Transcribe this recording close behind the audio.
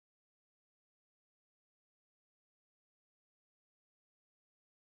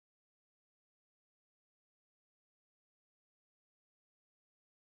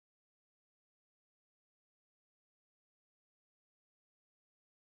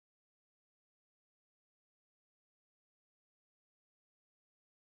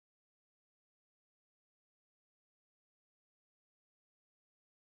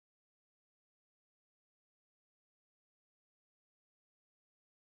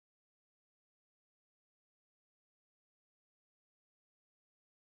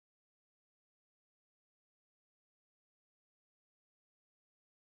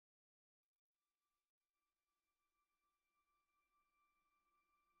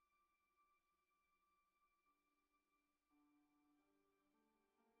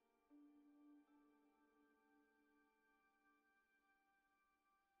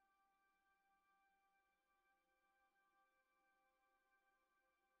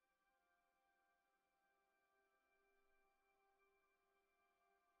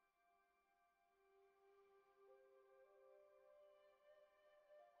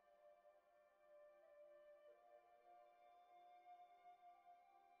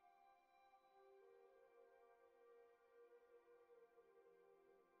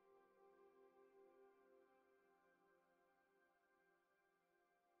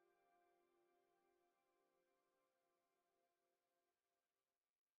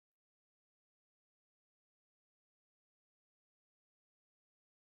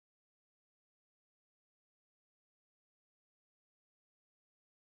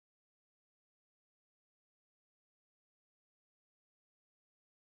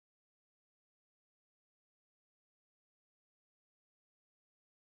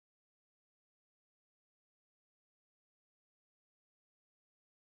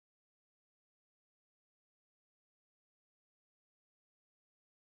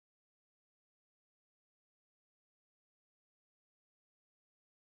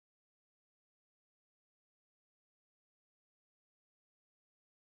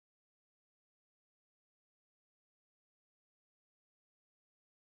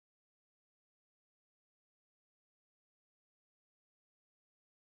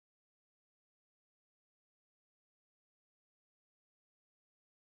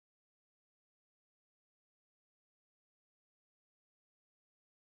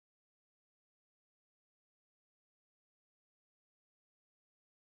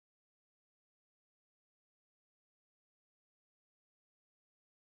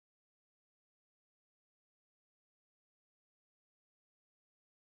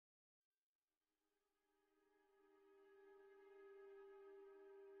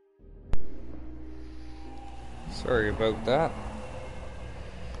Sorry about that.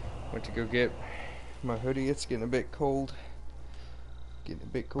 Went to go get my hoodie. It's getting a bit cold. Getting a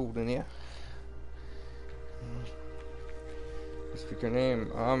bit cold in here. Speak your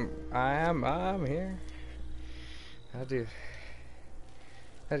name. I'm here. Had to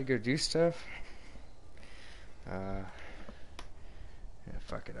go do stuff. Yeah,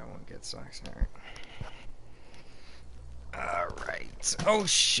 fuck it. I won't get socks. Alright. Oh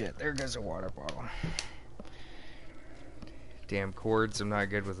shit, there goes a water bottle. Damn cords, I'm not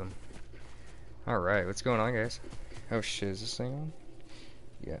good with them. Alright, what's going on, guys? Oh shit, is this thing on?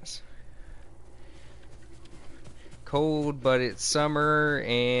 Yes. Cold, but it's summer,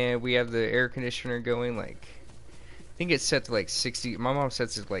 and we have the air conditioner going, like, I think it's set to like 60, my mom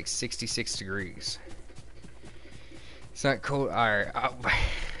sets it like 66 degrees. It's not cold. Alright,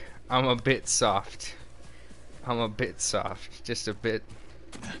 I'm a bit soft. Just a bit.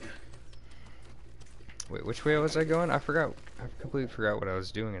 Wait, which way was I going? I forgot. I completely forgot what I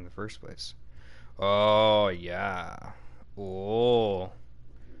was doing in the first place. Oh, yeah. Oh.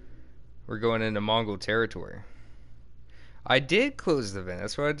 We're going into Mongol territory. I did close the vent.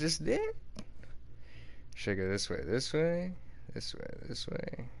 That's what I just did. Should I go this way, this way, this way, this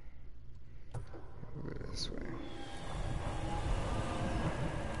way? We'll go this way.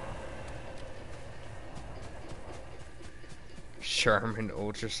 Charmin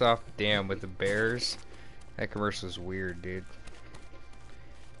Ultra Soft. Damn, with the bears. That commercial is weird, dude.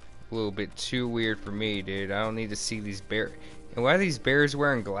 A little bit too weird for me, dude. I don't need to see these bears. And why are these bears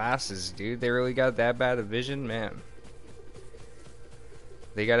wearing glasses, dude? They really got that bad of vision? Man.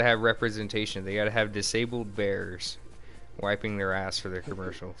 They gotta have representation. They gotta have disabled bears wiping their ass for their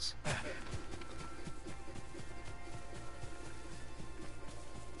commercials.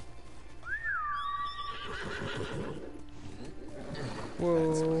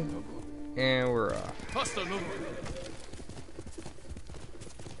 Whoa. And we're off. Let's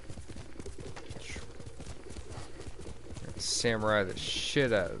samurai the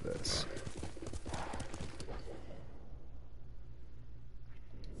shit out of this.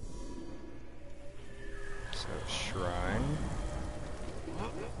 So, shrine.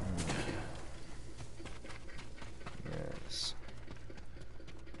 Yes.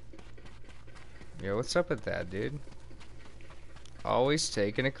 Yo, what's up with that, dude? Always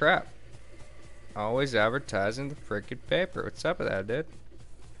taking a crap. Always advertising the frickin' paper. What's up with that, dude?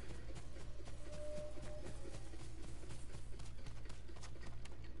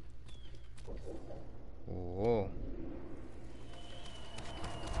 Whoa.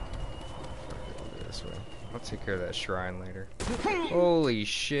 This way. I'll take care of that shrine later. Holy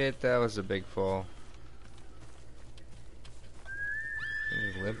shit, that was a big fall. I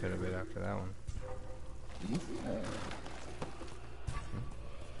was limping a bit after that one.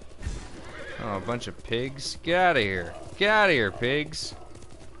 Oh, a bunch of pigs. Get out of here. Get out of here, pigs.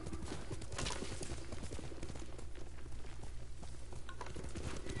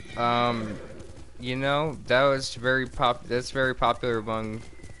 You know, that's very popular among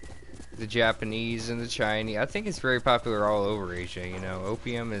the Japanese and the Chinese. I think it's very popular all over Asia, you know.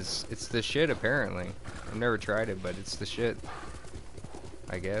 Opium it's the shit apparently. I've never tried it, but it's the shit,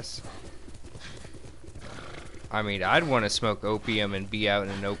 I guess. I mean, I'd want to smoke opium and be out in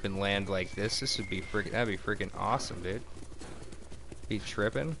an open land like this. This would be that'd be freaking awesome, dude. Be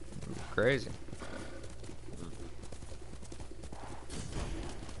tripping. Be crazy.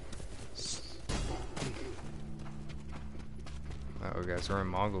 Oh, guys, we're in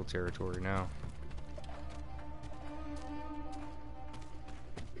Mongol territory now.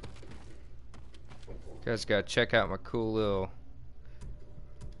 Guys, gotta check out my cool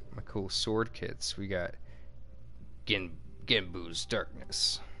sword kits. We got Genbu's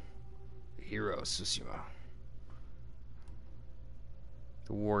Darkness, Hero Tsushima,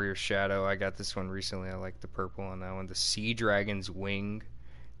 the Warrior Shadow. I got this one recently. I like the purple on that one. The Sea Dragon's Wing.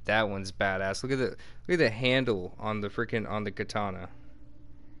 That one's badass. Look at the handle on the katana.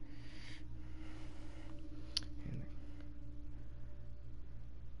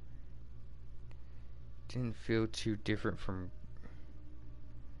 Didn't feel too different from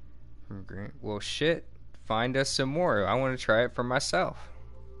Grant. Well, shit. Find us some more. I want to try it for myself.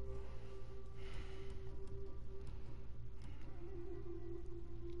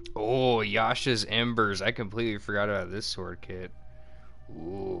 Oh, Yasha's Embers. I completely forgot about this sword kit.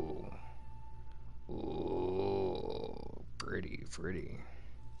 Ooh. Ooh. Pretty, pretty.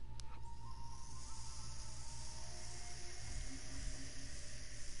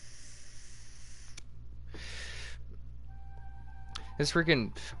 This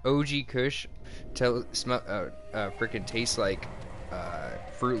freaking OG Kush freaking tastes like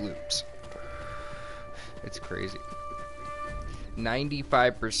Fruit Loops. It's crazy.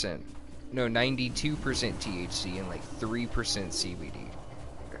 95%, no, 92% THC and like 3% CBD.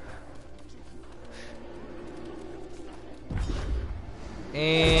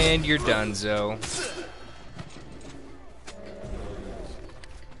 And you're done, Zoe.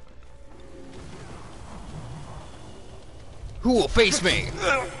 Who will face me?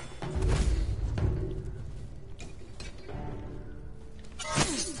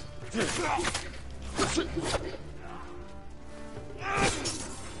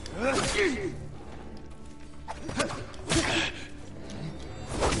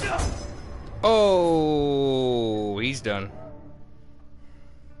 Oh, he's done.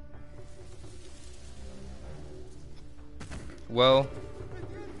 Well,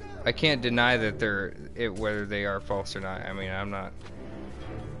 I can't deny that whether they are false or not. I mean, I'm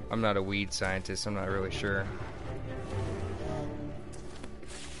not a weed scientist. I'm not really sure.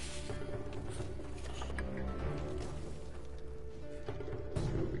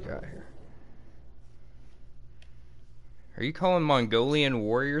 What we got here? Are you calling Mongolian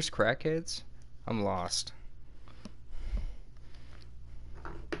warriors crackheads? I'm lost.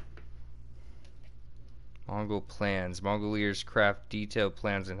 Mongol plans. Mongol leaders craft detailed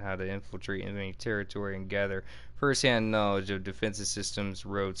plans on how to infiltrate enemy territory and gather first-hand knowledge of defensive systems,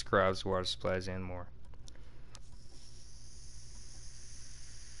 roads, crops, water supplies, and more.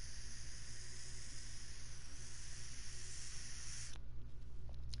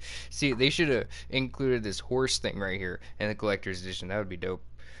 See, they should have included this horse thing right here in the collector's edition. That would be dope.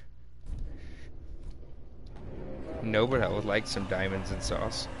 No, but I would like some diamonds and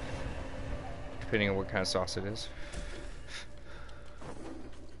sauce. Depending on what kind of sauce it is.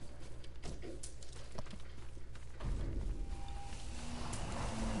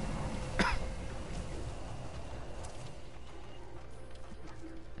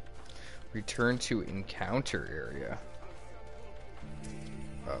 Return to encounter area.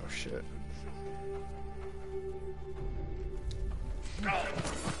 Oh shit.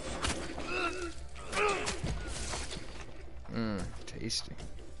 Tasty.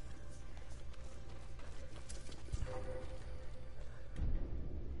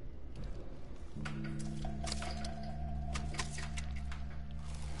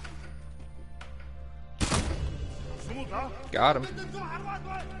 Got him.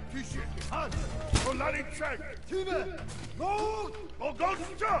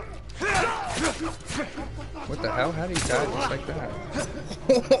 What the hell? How did he die just like that?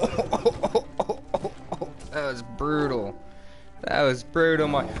 That was brutal. That was brutal.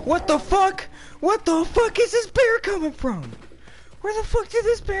 What the fuck? What the fuck is this bear coming from? Where the fuck did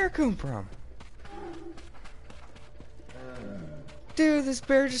this bear come from? Dude, this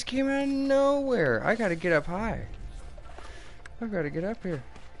bear just came out of nowhere. I gotta get up high. I gotta get up here.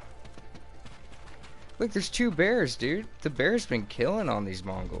 Look, there's two bears, dude. The bear's been killing on these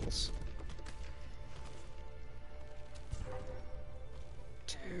Mongols.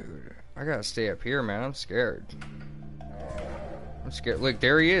 Dude, I gotta stay up here, man. I'm scared. I'm scared. Look,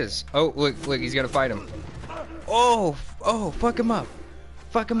 there he is. Oh, look, he's gonna fight him. Oh, fuck him up.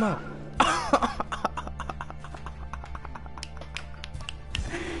 Fuck him up.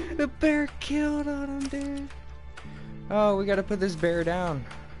 The bear killed on him, dude. Oh, we gotta put this bear down.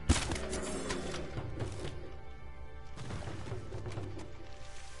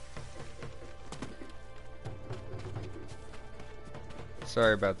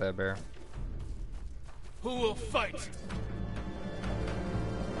 Sorry about that, bear. Who will fight?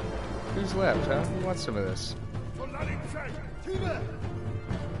 Who's left, huh? Who wants some of this?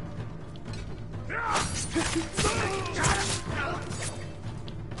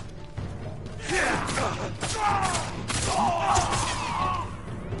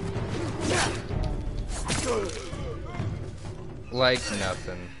 Like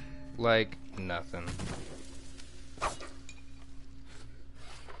nothing. Like nothing.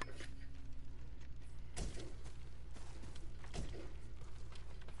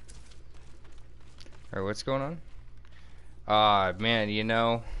 Alright, what's going on? Ah, man, you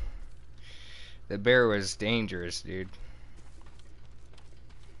know, the bear was dangerous, dude.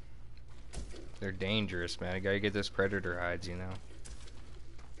 They're dangerous, man. I gotta get those predator hides, you know.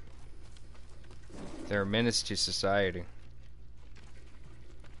 They're a menace to society.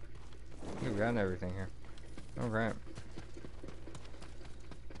 We've gotten everything here. Alright.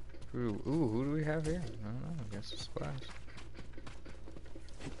 Ooh, who do we have here? I don't know. I guess it's supplies.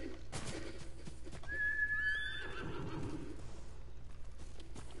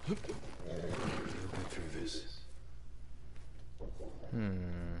 We'll go through this.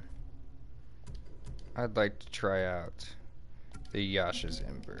 I'd like to try out the Yasha's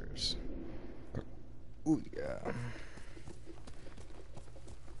Embers. Ooh, yeah.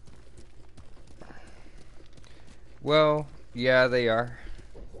 Well, yeah, they are.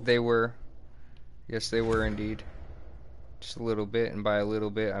 They were. Yes, they were indeed. Just a little bit, and by a little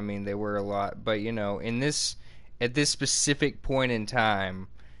bit, I mean they were a lot. But, you know, at this specific point in time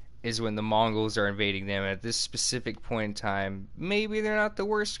is when the Mongols are invading them. At this specific point in time, maybe they're not the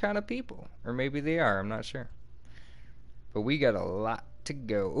worst kind of people. Or maybe they are, I'm not sure. But we got a lot to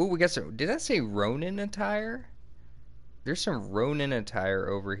go. Ooh, we got some, did I say Ronin attire? There's some Ronin attire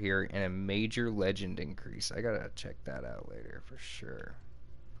over here and a major legend increase. I gotta check that out later for sure.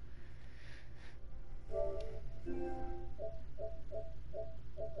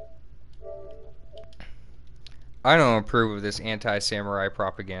 I don't approve of this anti-samurai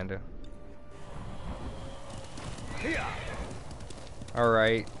propaganda.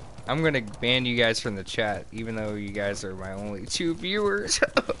 Alright, I'm gonna ban you guys from the chat, even though you guys are my only 2 viewers.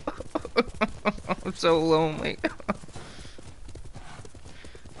 I'm so lonely.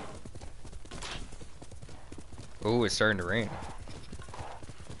 Oh, it's starting to rain.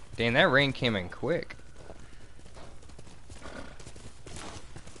 Dang, that rain came in quick.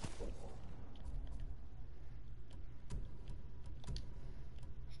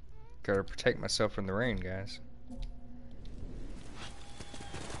 Gotta protect myself from the rain, guys.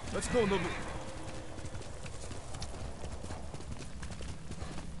 Let's go, Nobu.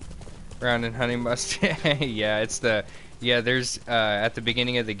 Round and honey mustard. Yeah, it's the... Yeah, there's... at the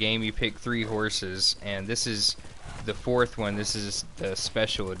beginning of the game, you pick 3 horses, and this is the 4th one. This is the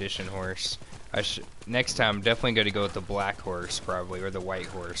special edition horse. Next time, I'm definitely going to go with the black horse, probably, or the white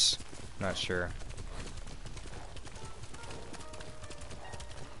horse. Not sure.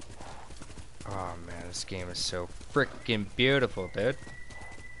 Oh, man, this game is so freaking beautiful, dude.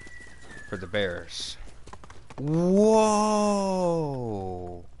 For the bears. Whoa!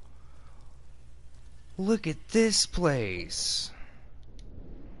 Look at this place.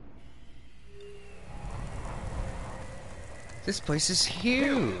 This place is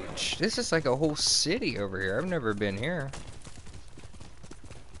huge. This is like a whole city over here. I've never been here.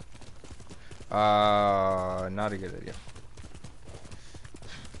 Not a good idea.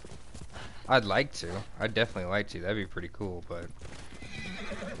 I'd like to. I'd definitely like to. That'd be pretty cool, but...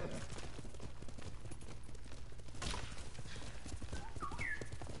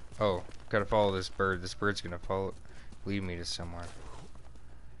 Oh, gotta follow this bird. This bird's gonna lead me to somewhere.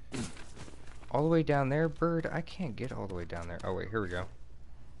 All the way down there, bird? I can't get all the way down there. Oh, wait, here we go.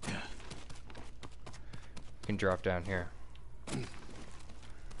 You can drop down here.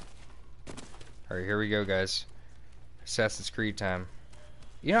 Alright, here we go, guys. Assassin's Creed time.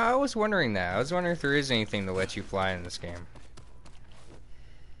 You know, I was wondering that. I was wondering if there is anything to let you fly in this game.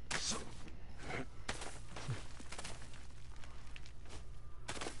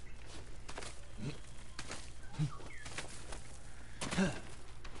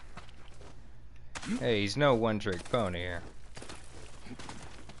 Hey, he's no one-trick pony here.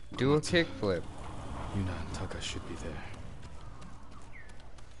 Do a kickflip. Yuna and Taka should be there.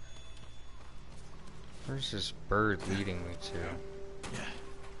 Where's this bird leading me to?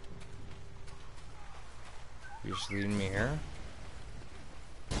 You just leading me here?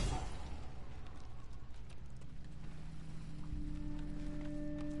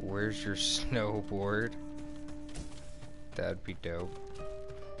 Where's your snowboard? That'd be dope.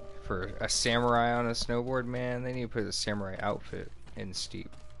 For a samurai on a snowboard, man, they need to put a samurai outfit in Steep.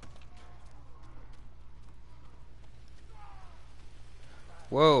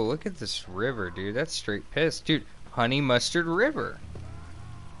 Whoa, look at this river, dude. That's straight piss. Dude, honey mustard river.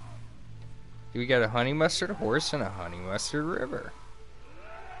 We got a honey mustard horse and a honey mustard river.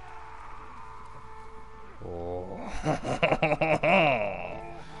 Oh.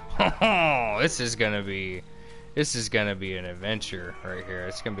 This is gonna be an adventure right here.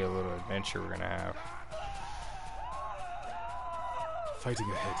 It's gonna be a little adventure we're gonna have. Fighting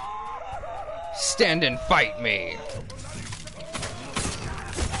ahead. Stand and fight me.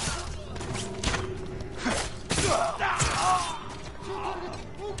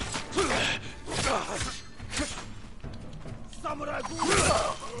 Samurai.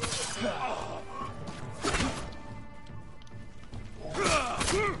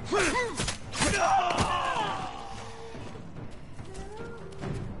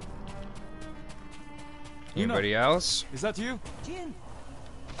 Anybody else? Is that you?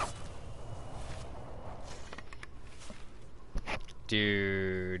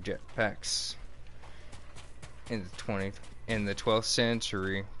 Dude, jetpacks in the 12th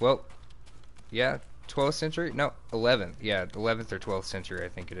century. Well, yeah, 12th century? No, 11th. Yeah, 11th or 12th century, I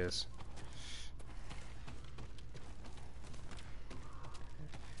think it is.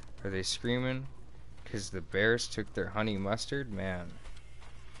 Are they screaming? Because the bears took their honey mustard? Man.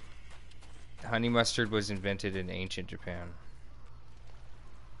 Honey mustard was invented in ancient Japan.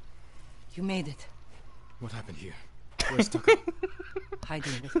 You made it. What happened here? Where's Taka?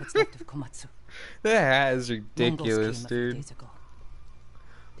 Hiding with what's left of Komatsu. That is Mongols ridiculous, came a few dude. days ago.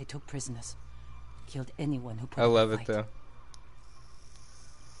 They took prisoners. Killed anyone who put I up a love it, fight. though.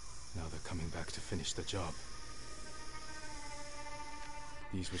 Now they're coming back to finish the job.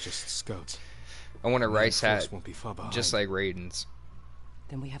 These were just scouts. I want a Main rice force hat, won't be far behind. just like Raiden's.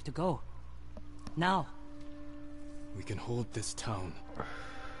 Then we have to go. Now. We can hold this town.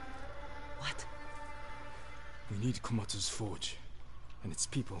 What? We need Komatsu's forge and its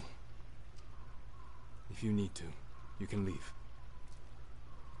people. If you need to, you can leave.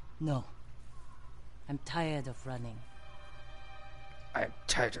 No. I'm tired of running. I'm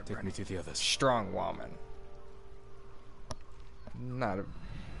tired of Take me running. to the others. Strong woman. Not a...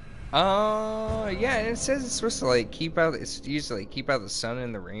 yeah, and it says it's supposed to, like, keep out... It's usually keep out the sun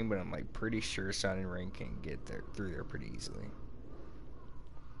and the rain, but I'm, like, pretty sure sun and rain can get there through there pretty easily.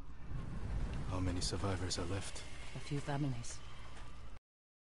 How many survivors are left? A few families.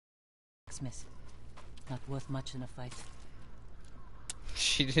 Smith. Not worth much in a fight.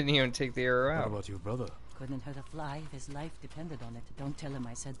 She didn't even take the arrow What out. about your brother? Couldn't hurt a fly if his life depended on it. Don't tell him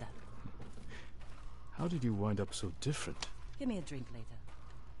I said that. How did you wind up so different? Give me a drink later.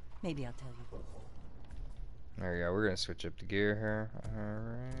 Maybe I'll tell you. There we go. We're gonna switch up the gear here.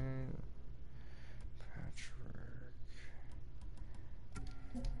 Alright. Patchwork.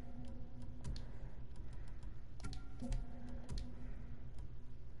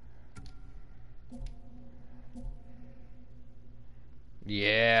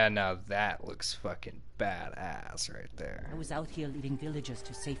 Yeah, now that looks fucking badass right there. I was out here leading villagers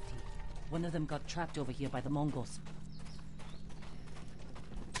to safety. One of them got trapped over here by the Mongols.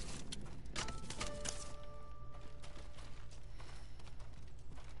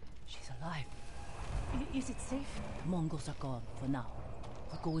 She's alive. Is it safe? The Mongols are gone for now.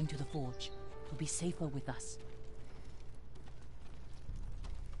 We're going to the forge. It'll be safer with us.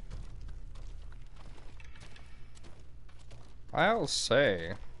 I'll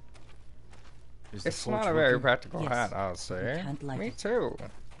say. Is the It's forge not a very working? practical Yes, hat, I'll but we say. can't light Me it. too.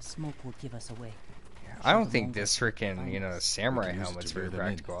 The smoke will give us away. I don't the think Mongols this will freaking, find you know, us. samurai We can use it helmet's to very lure them in.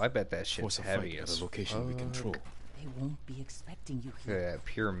 practical. I bet that Force shit's a heavy fight at as a location we control. They won't be expecting you Look here. at that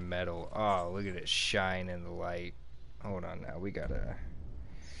pure metal. Oh, look at it shine in the light. Hold on now. We gotta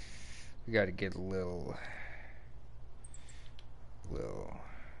get a little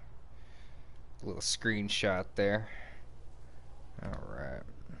screenshot there. All right.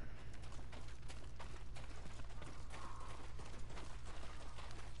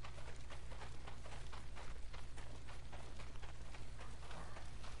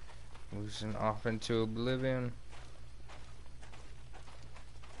 Losing off into oblivion.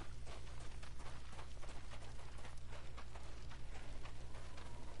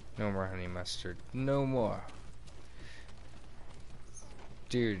 No more honey mustard. No more.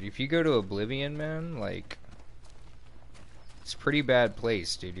 Dude, if you go to Oblivion, man, like, it's a pretty bad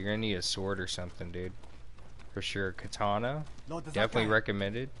place, dude. You're gonna need a sword or something, dude. For sure. Katana, definitely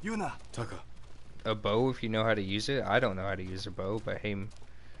recommended. Yuna! Taka, A bow if you know how to use it. I don't know how to use a bow, but hey,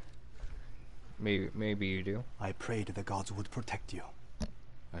 maybe you do. I prayed the gods would protect you.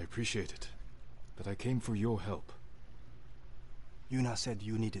 I appreciate it, but I came for your help. Yuna said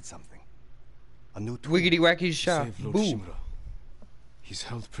you needed something. A new tool. Wiggity wacky To shot. save Lord Boom. Shimura. He's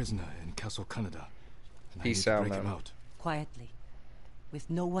held prisoner in Castle Canada, and Peace I out, need to break man. him out. Quietly. With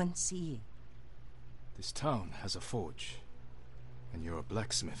no one seeing. This town has a forge, and you're a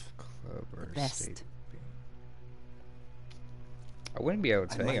blacksmith. Clover best. State. I wouldn't be able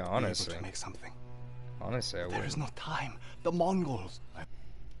to I tell might you, be honestly. able to make something. Honestly, I There is wouldn't. no time. The Mongols. I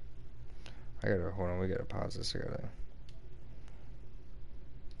gotta, hold on, we gotta pause this. I gotta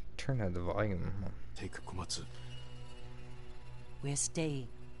turn down the volume Take Komatsu. We're staying.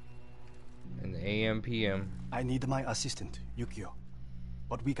 in the AM PM. I need my assistant, Yukio.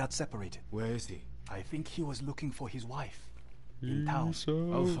 But we got separated. Where is he? I think he was looking for his wife. In town.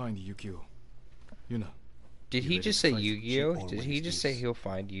 I'll find Yukio. Yuna. Did You he ready just to say fight? Yu-Gi-Oh? She Did he always just say is. he'll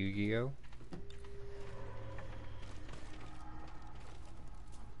find Yu-Gi-Oh?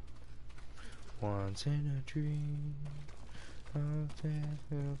 Once in a dream.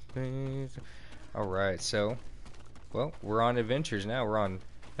 Alright, so, well, we're on adventures now. We're on,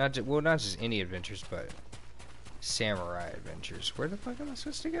 not just any adventures, but samurai adventures. Where the fuck am I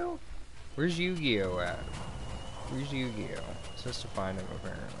supposed to go? Where's Yu-Gi-Oh at? Where's Yu-Gi-Oh? Supposed to find him,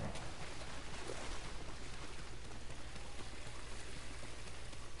 apparently.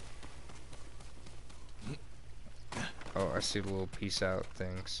 Oh, I see the little peace out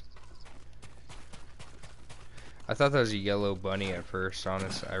things. I thought that was a yellow bunny at first,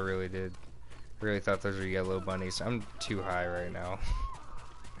 honestly. I really did. Really thought those were yellow bunnies. I'm too high right now.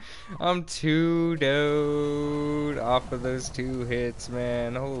 I'm too doed off of those 2 hits,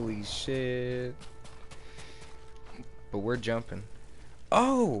 man. Holy shit. But we're jumping.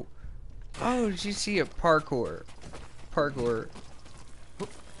 Oh! Oh, did you see a parkour? Parkour.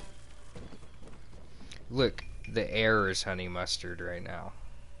 Look, the air is honey mustard right now.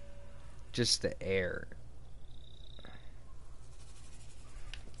 Just the air.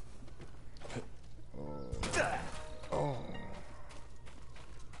 Oh.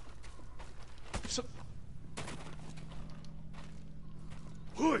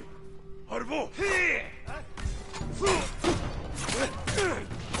 Hoi! Harbo!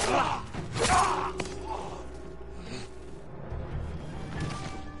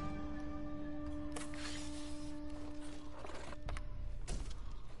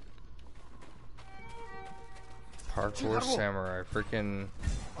 Parkour Samurai. Freaking.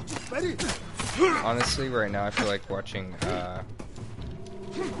 Honestly, right now I feel like watching,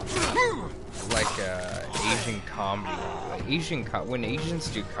 Asian comedy. Like when Asians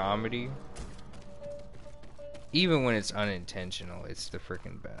do comedy, even when it's unintentional, it's the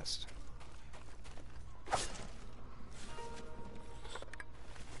freaking best.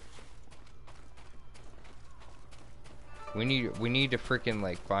 We need to freaking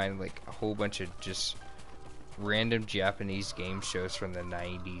like find like a whole bunch of just random Japanese game shows from the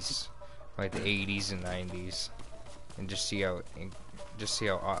 90s, like the 80s and 90s, and just see how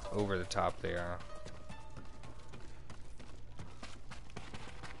over the top they are.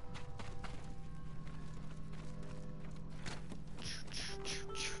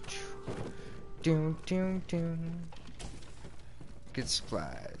 Doom doom doom. Good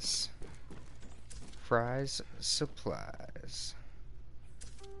supplies. Fries supplies.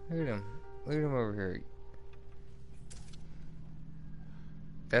 Look at him. Look at him over here.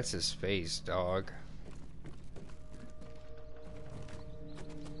 That's his face, dog.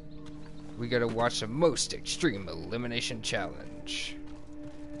 We gotta watch the most extreme elimination challenge.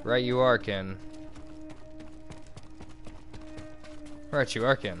 Right you are, Ken. Right you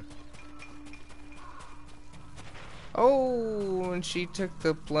are, Ken. Oh, and she took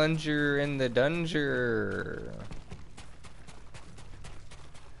the plunger in the dunger.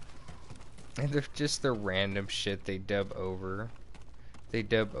 And they're just the random shit they dub over. They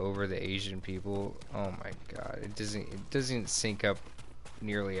dub over the Asian people. Oh my god, it doesn't sync up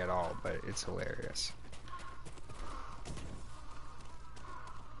nearly at all, but it's hilarious.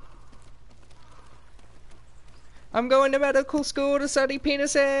 I'm going to medical school to study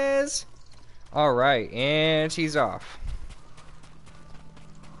penises. All right, and she's off.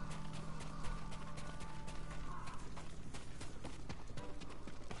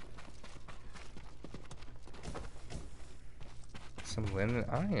 Some linen.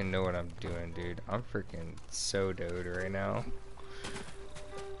 I don't even know what I'm doing, dude. I'm freaking so doed right now.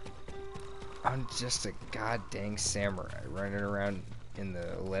 I'm just a goddamn samurai running around in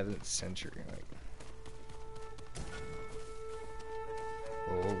the 11th century. Like,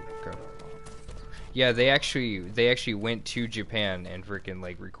 oh god. Yeah, they actually went to Japan and freaking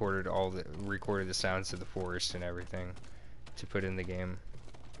like recorded the sounds of the forest and everything to put in the game.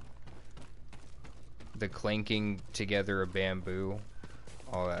 The clanking together of bamboo,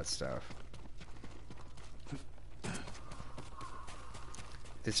 all that stuff.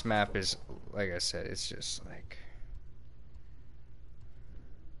 This map is, like I said, it's just like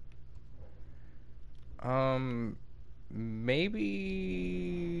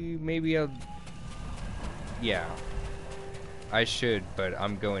maybe I'll, yeah, I should, but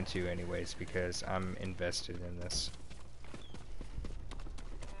I'm going to anyways because I'm invested in this.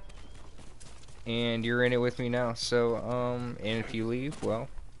 And you're in it with me now, so and if you leave, well,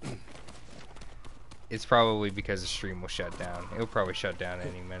 it's probably because the stream will shut down. It'll probably shut down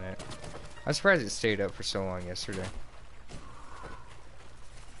any minute. I'm surprised it stayed up for so long yesterday.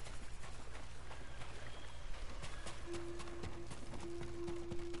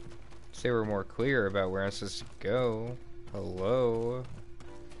 If they were more clear about where I'm supposed to go. Hello.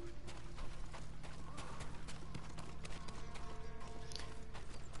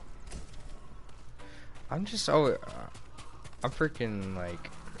 I'm just always, I'm freaking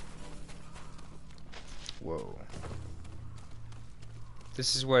like, whoa.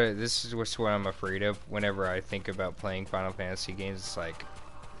 This is what I'm afraid of whenever I think about playing Final Fantasy games. It's like,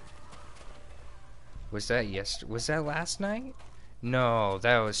 was that last night? No,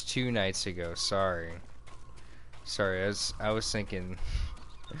 that was 2 nights ago. Sorry, I was thinking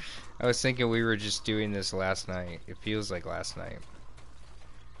I was thinking we were just doing this last night. It feels like last night.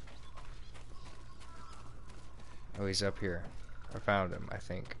 Oh, he's up here. I found him, I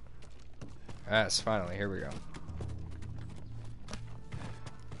think. Yes, finally, here we go.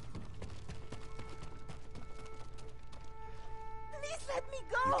 Please let me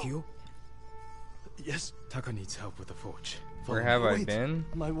go! Yukio? Yes? Taka needs help with the forge. Where Follow have me. I Wait. been?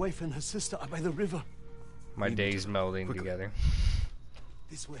 My wife and her sister are by the river. My Lead me days to them. melding Quickly. together.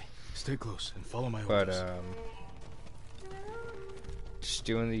 This way. Stay close and follow my But, orders. just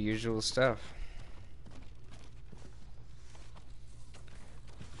doing the usual stuff.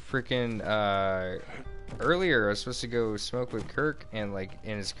 Freaking, earlier I was supposed to go smoke with Kirk and, like,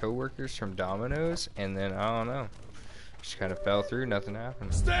 and his coworkers from Domino's, and then, I don't know. Just kind of fell through, nothing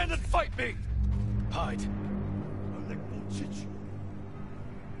happened. Stand and fight me! Hide.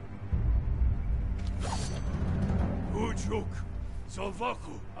 Ujuk,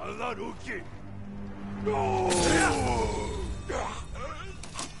 Salvaku, Alaruki.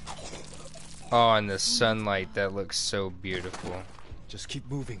 Oh, and the sunlight, that looks so beautiful. Just keep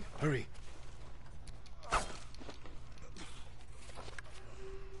moving. Hurry.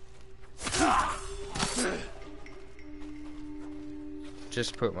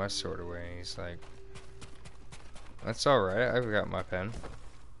 Just put my sword away. He's like, that's alright, I've got my pen.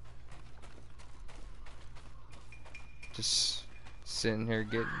 Just sitting here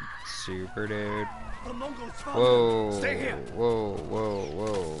getting super, dude. The Mongols found Whoa, them. Stay here. whoa, whoa,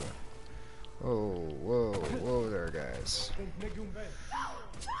 whoa. Whoa, whoa, whoa there, guys.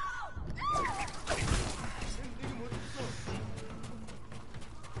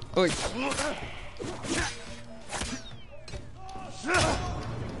 Oi.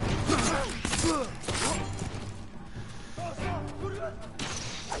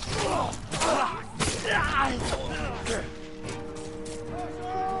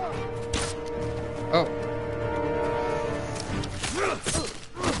 Oh.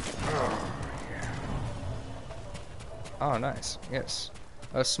 Oh, nice. Yes.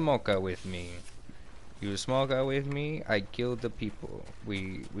 A smoker with me. You a smoker with me? I killed the people.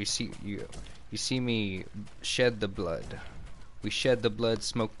 We see you. You see me shed the blood. We shed the blood,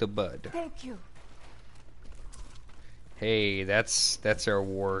 smoke the bud. Thank you. Hey, that's our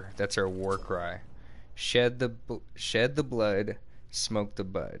war cry. Shed the blood, smoke the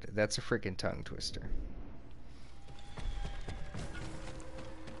bud. That's a freaking tongue twister.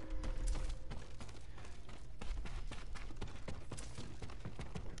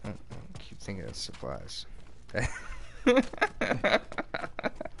 I keep thinking of supplies.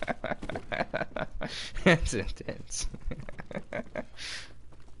 That's intense.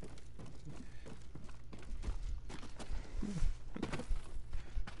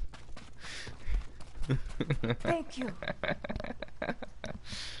 Thank you.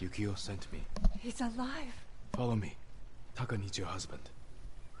 Yukio sent me. He's alive. Follow me. Taka needs your husband.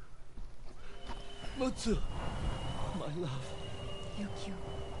 Mutsu, my love. Yukio,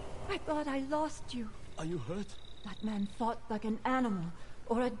 I thought I lost you. Are you hurt? That man fought like an animal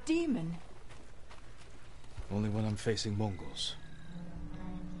or a demon. Only when I'm facing Mongols.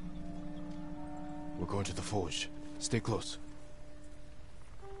 We're going to the forge. Stay close.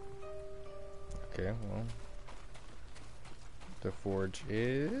 Okay, well, the forge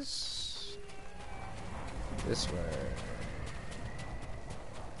is this way.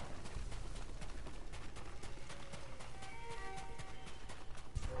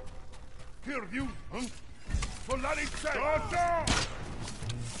 Here, you, huh?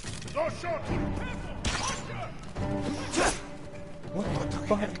 What the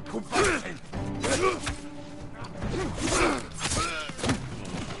fuck?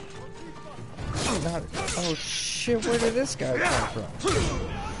 Not, oh shit, where did this guy come from?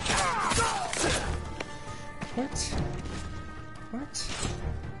 What? What?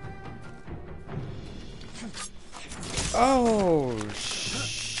 Oh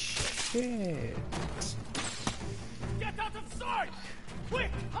shit. Get out of sight!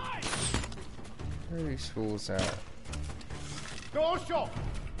 Quick, hide! Where are these fools at? Go shot!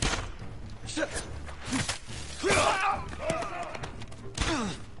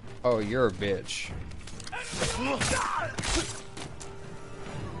 Oh, you're a bitch.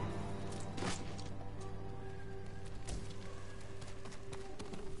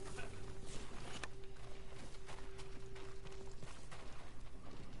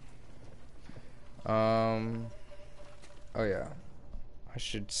 Oh yeah. I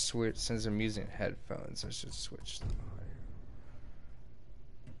should switch, since I'm using headphones, I should switch them.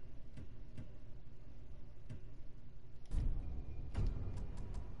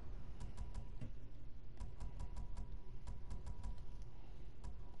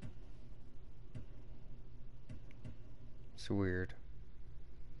 It's weird.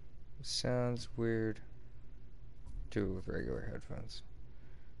 It sounds weird. Do it with regular headphones.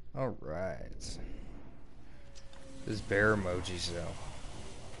 Alright. This bear emojis though.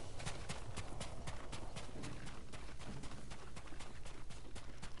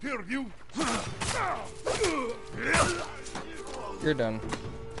 Here, you. You're done.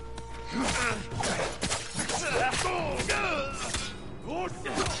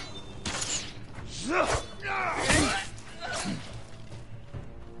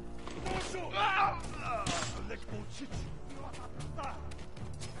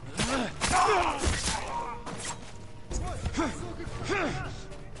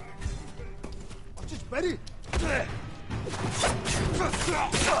 Ready?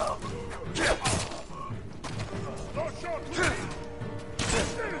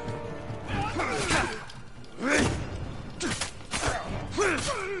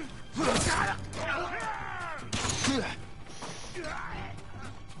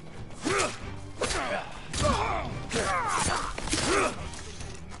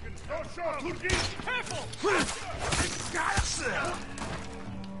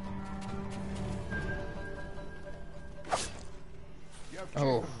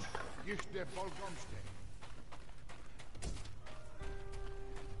 Oh.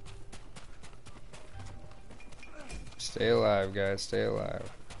 Stay alive, guys. Stay alive.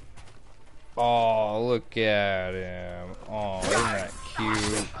 Oh, look at him. Oh, isn't that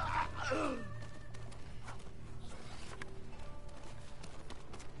cute?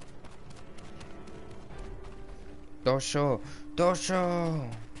 Dosho! Dosho!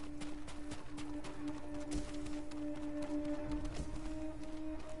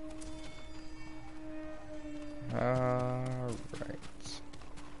 Alright.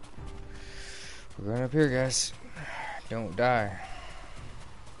 We're going up here, guys. Don't die.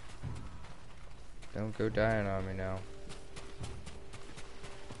 Don't go dying on me now.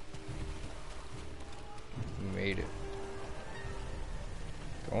 You made it.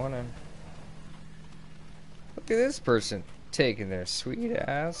 Go on in. Look at this person taking their sweet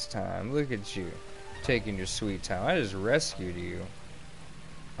ass time. Look at you. Taking your sweet time. I just rescued you.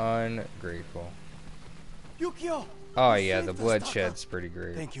 Ungrateful. Yukio! Oh You yeah, saved the us, bloodshed's Taka. pretty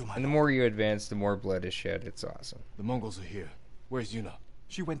great. Thank you, my And the lord. more you advance, the more blood is shed. It's awesome. The Mongols are here. Where's Yuna?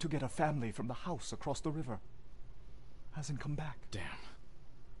 She went to get her family from the house across the river. Hasn't come back. Damn.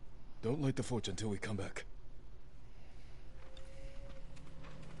 Don't light the forge until we come back.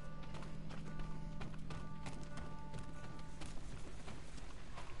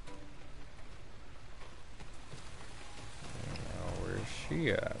 Now, where's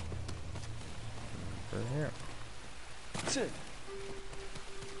she at? Over here.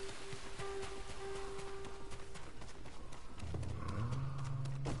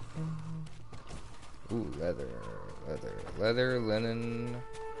 Ooh, leather, linen.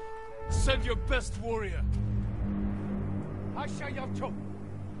 Send your best warrior. Hashayavcho.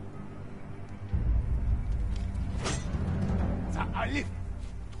 Alif.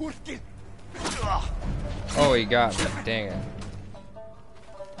 Turkin. Oh, he got me. Dang it.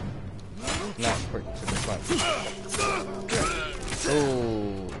 Not quick to the punch.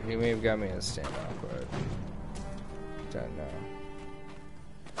 Oh, he may have got me in a standoff, but don't know.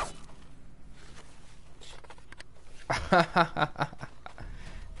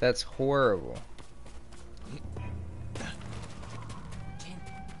 That's horrible. Jin,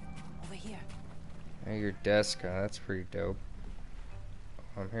 over here. Hey, your desk, that's pretty dope.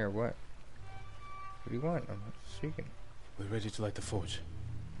 I'm here, what? What do you want? I'm speaking. We're ready to light the forge.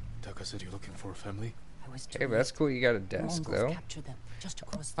 Taka said you're looking for a family? I was Hey, but that's cool. You got a The desk, Mongols though. captured them just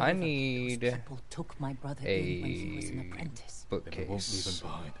across the I river. need Those people took my brother in when he was an a apprentice. Then we won't leave him bookcase.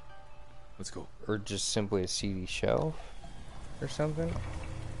 behind. Let's go. Or just simply a CD shelf or something.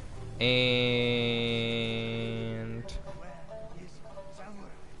 And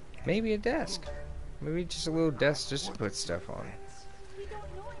maybe a desk. Maybe just a little desk just to put stuff on.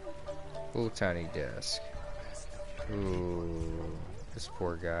 Little tiny desk. Ooh, this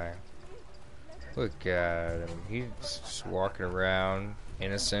poor guy. Look at him. He's just walking around,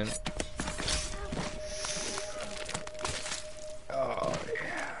 innocent. Oh,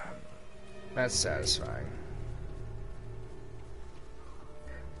 yeah. That's satisfying.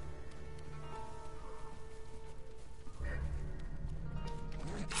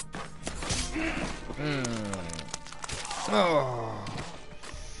 Oh.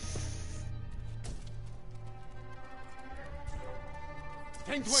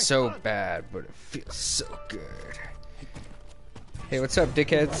 So bad, but it feels so good. Hey, what's up,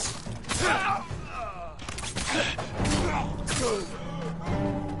 dickheads?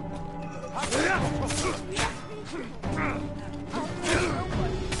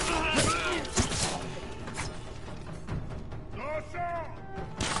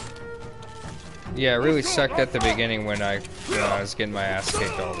 Yeah, it really sucked at the beginning when I was getting my ass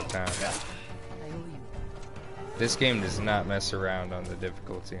kicked all the time. This game does not mess around on the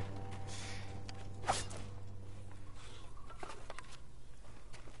difficulty.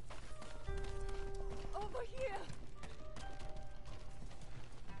 Over here.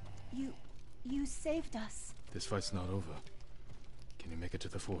 You saved us. This fight's not over. Can you make it to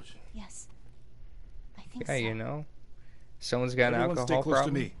the forge? Yes. I think Yeah, so. you know, someone's got an Everyone stay alcohol close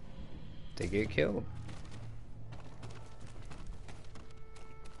problem, to me. they get killed.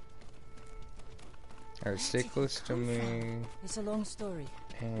 Alright, stay close to me. It's a long story.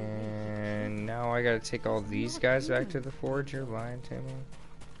 And now I gotta take all these guys back to the forge. You're lying to me.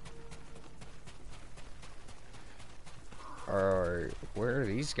 Alright, where are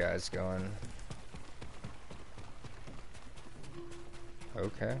these guys going?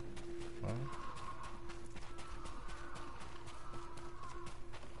 Okay. Well.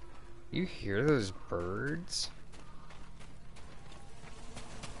 You hear those birds?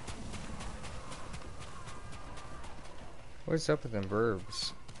 What's up with them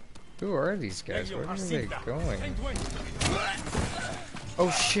verbs? Who are these guys? Where are they going? Oh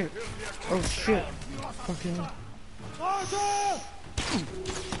shit! Oh shit! Fucking.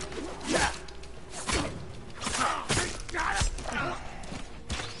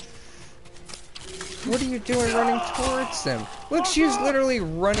 What are you doing running towards them? Look, she's literally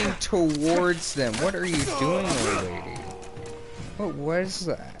running towards them. What are you doing, old lady? What was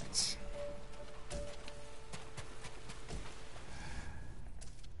that?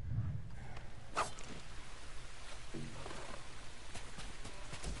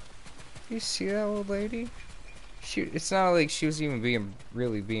 You see that old lady? It's not like she was even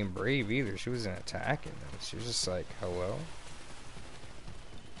really being brave either. She wasn't attacking them. She was just like, hello?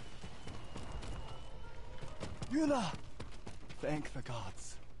 Yuna! Thank the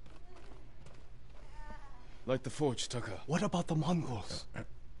gods. Like the forge, Tucker. What about the Mongols?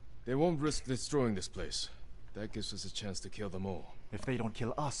 They won't risk destroying this place. That gives us a chance to kill them all. If they don't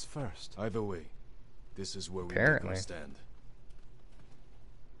kill us first. Either way, this is where we Apparently. stand.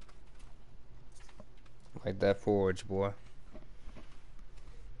 Like that forge, boy.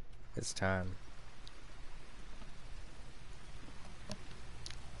 It's time.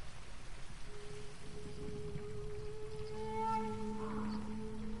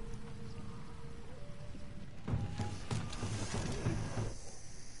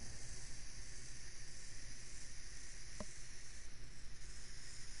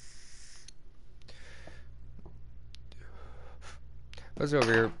 I was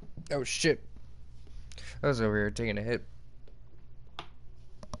over here. Oh shit. I was over here taking a hit.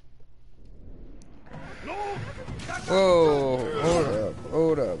 Whoa, hold up,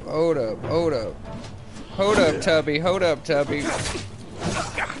 hold up, hold up, hold up. Hold up, Tubby, hold up, Tubby.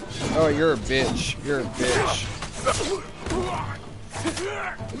 Oh, you're a bitch. You're a bitch.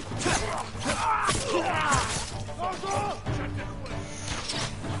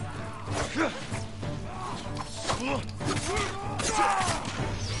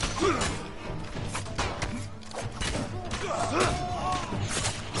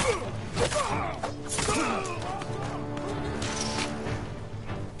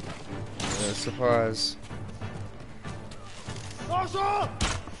 Supplies.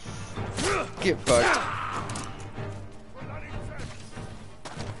 Get fucked.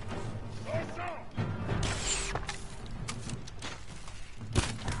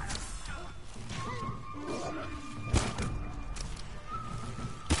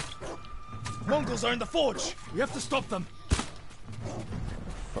 Mongols are in the forge. We have to stop them.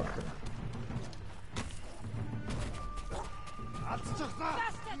 Fucker.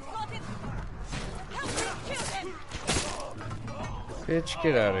 Bitch,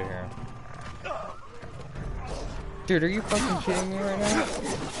 get out of here. Dude, are you fucking kidding me right now?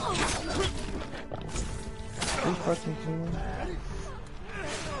 Are you fucking kidding me?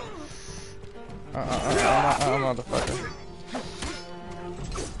 Motherfucker.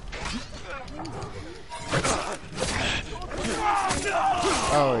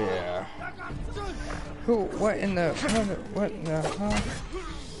 Oh yeah. Who? What in the? What in the? Huh?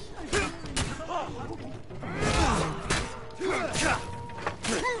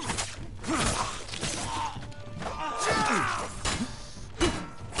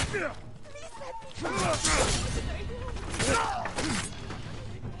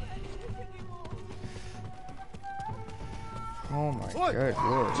 Oh my god,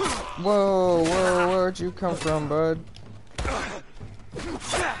 Lord. Whoa, where'd you come from, bud?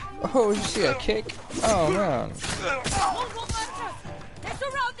 Oh, you see a kick? Oh man. Mongol archers! They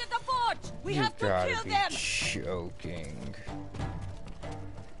surrounded the forge! We You have to gotta kill be them! joking.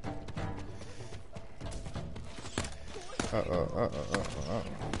 Uh-oh.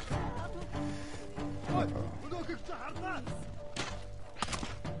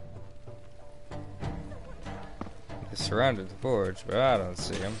 They surrounded the forge, but I don't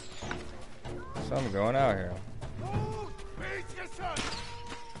see him. So I'm going out here.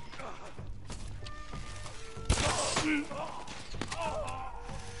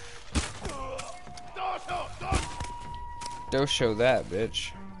 Don't show that,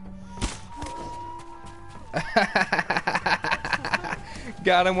 bitch.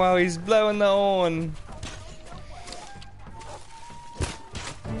 Got him while he's blowing the horn.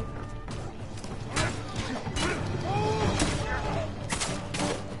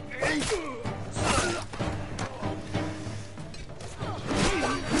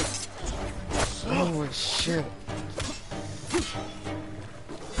 Oh shit.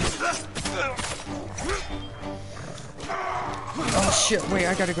 Oh shit, wait,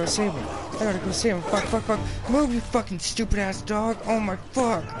 I gotta go save him. Fuck. Move, you fucking stupid ass dog. Oh my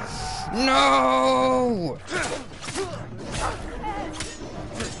fuck. No!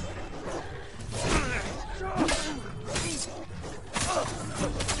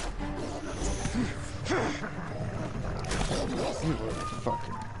 You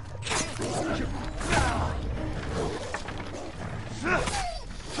motherfucker.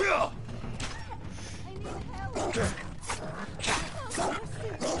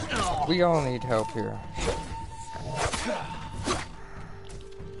 We all need help here.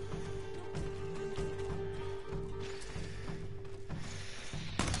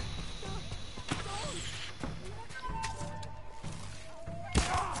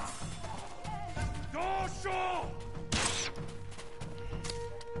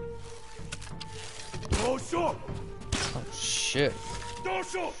 Oh shit.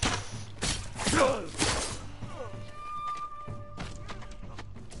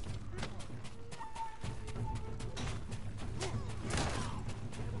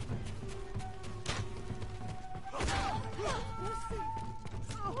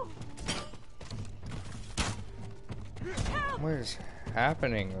 What is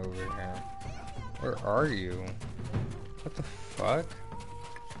happening over here? Where are you? What the fuck?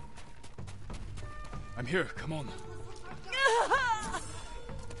 I'm here, come on.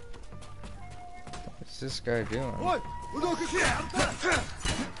 What's this guy doing?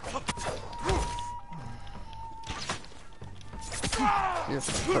 You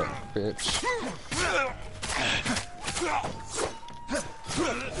fuck, bitch.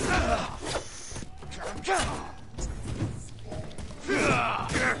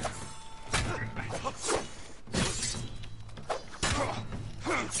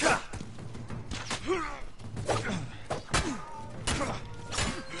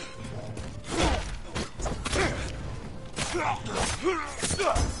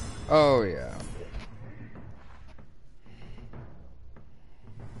 Oh yeah.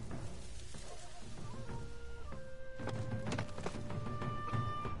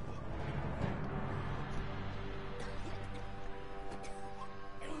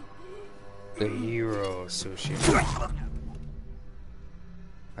 The hero association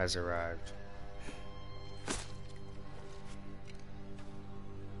has arrived.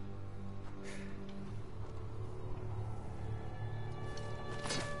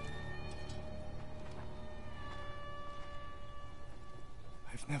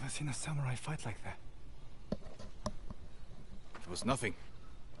 I've never seen a samurai fight like that. It was nothing.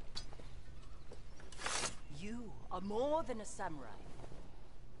 You are more than a samurai.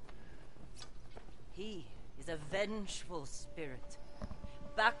 He is a vengeful spirit,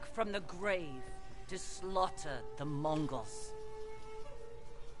 back from the grave to slaughter the Mongols.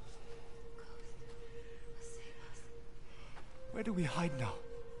 Where do we hide now?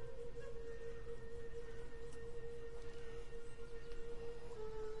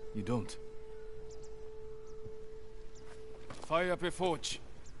 You don't. Fire up your forge.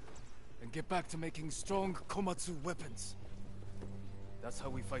 And get back to making strong Komatsu weapons. That's how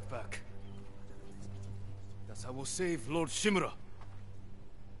we fight back. That's how we'll save Lord Shimura.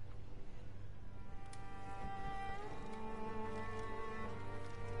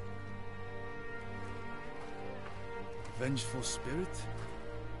 Vengeful spirit?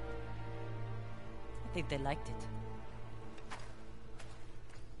 I think they liked it.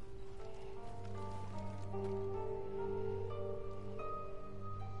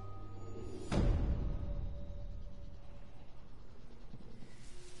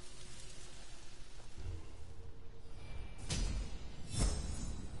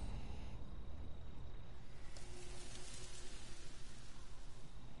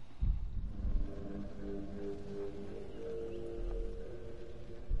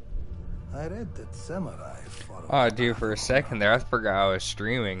 I read that samurai fought. Oh, dude, for a second there, I forgot I was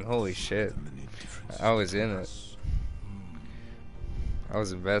streaming. Holy shit. I was in it. I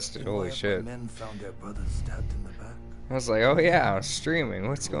was invested. Holy shit. Men found their brothers stabbed in the back. I was like, oh yeah, I was streaming.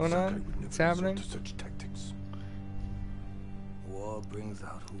 What's going on? What's happening? To such tactics. War brings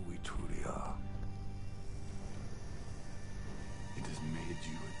out who we truly are. It has made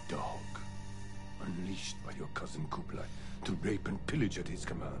you a dog, unleashed by your cousin Kublai to rape and pillage at his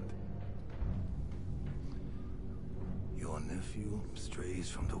command. Your nephew strays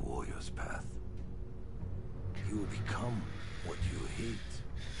from the warrior's path. He will become what you hate.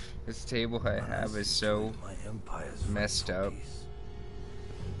 This table I have is so My empire's messed up peace.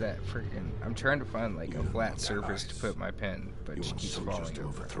 that freaking... I'm trying to find like a flat surface to put my pen, but it keeps falling to over.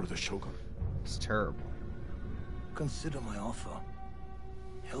 overthrow the Shogun. It's terrible. Consider my offer.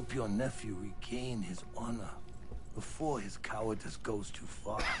 Help your nephew regain his honor before his cowardice goes too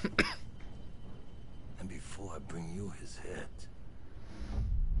far. And before I bring you his head.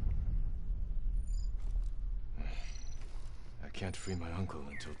 I can't free my uncle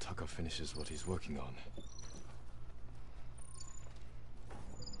until Tucker finishes what he's working on.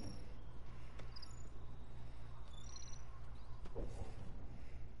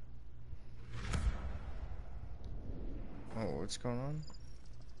 Oh, what's going on?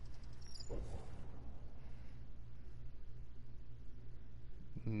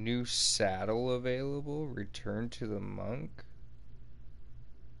 New saddle available. Return to the monk.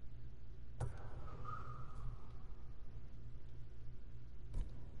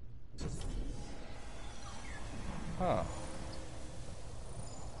 Huh.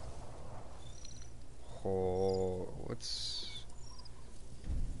 Oh, what's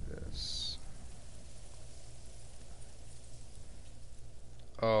this?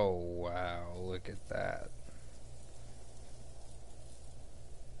 Oh, wow. Look at that.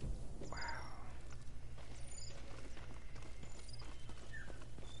 Wow.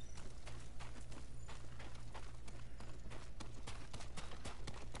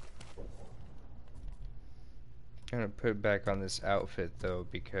 I'm gonna put it back on this outfit though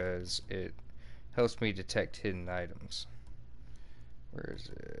because it helps me detect hidden items. Where is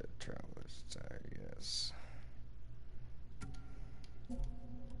it? Traveler's tag, yes.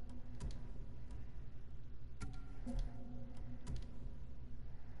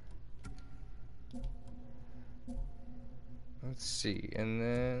 Let's see, and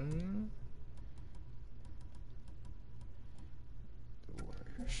then the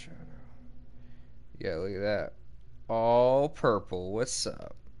warrior shadow. Yeah, look at that. All purple. What's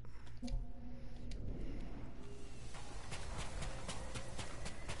up?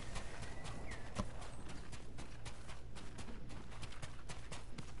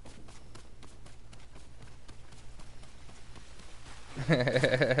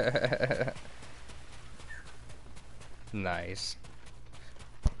 Nice.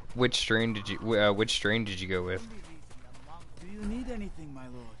 Which strain did you go with? Do you need anything, my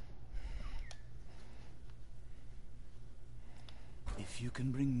lord? If you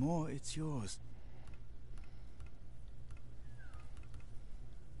can bring more, it's yours.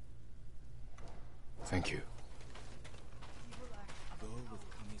 Thank you. Go with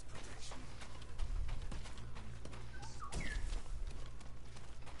Kami's protection.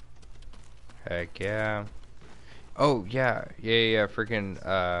 Heck yeah. Oh yeah, freaking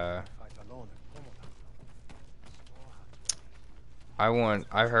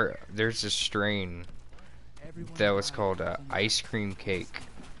I heard there's this strain that was called ice cream cake.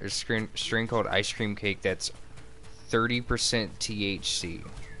 There's a strain called ice cream cake that's 30% THC.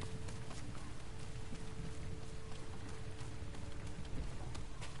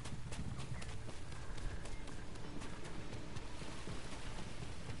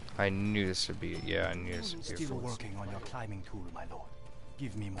 I knew this would be, I knew this would be a Still fool. working on your climbing tool, my lord.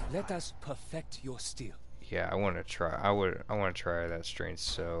 Give me more. Let us perfect your steel. Yeah, I want to try. I want to try that strain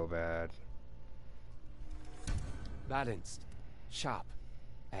so bad. Balanced, sharp,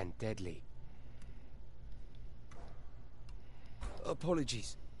 and deadly.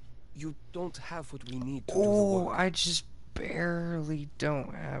 Apologies. You don't have what we need to do the Oh, work. I just barely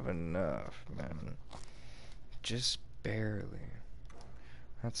don't have enough, man. Just barely.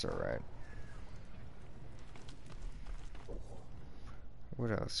 That's alright. What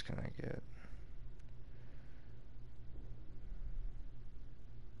else can I get?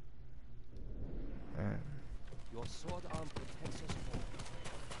 Man. Your sword arm protects us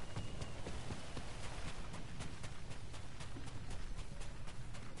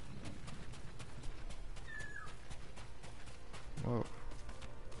all. Whoa.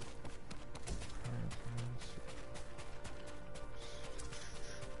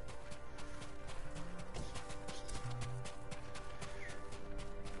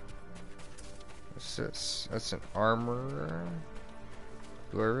 What's this? That's an armor.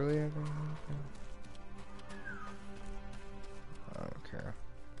 Do I really have anything? I don't care.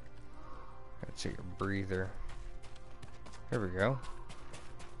 Gotta take a breather. There we go.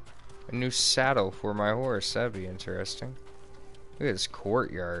 A new saddle for my horse. That'd be interesting. Look at this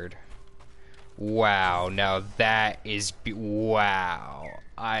courtyard. Wow, now that is wow.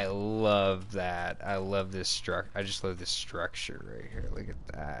 I love that. I love this I just love this structure right here. Look at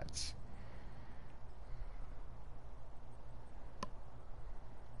that.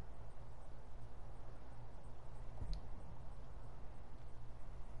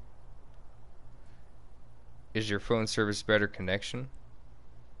 Is your phone service better connection?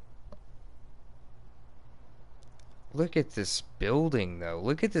 Look at this building though.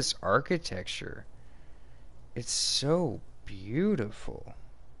 Look at this architecture. It's so beautiful.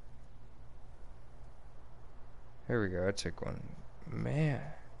 There we go. I took one. Man.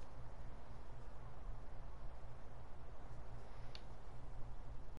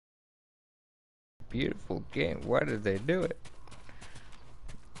 Beautiful game. Why did they do it?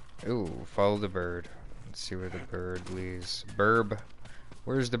 Ooh, follow the bird. Let's see where the bird leads. Burb.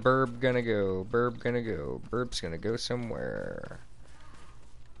 Where's the burb gonna go? Burb gonna go. Burb's gonna go somewhere.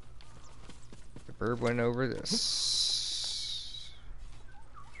 The burb went over this.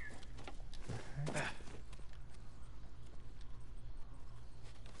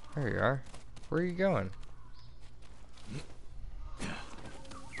 There you are. Where are you going?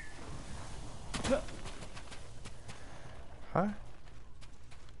 Huh?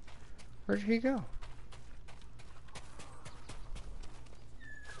 Where did he go?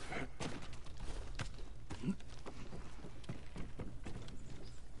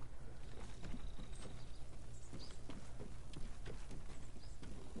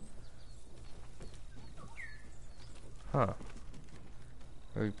 Huh.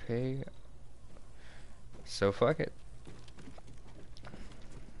 We pay. So fuck it.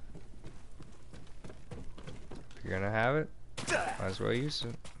 If you're gonna have it, might as well use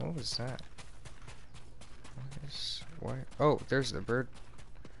it. What was that? Why? Oh, there's the bird.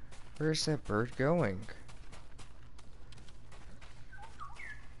 Where's that bird going?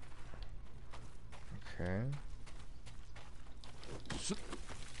 Okay.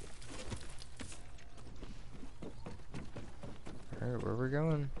 Alright, where are we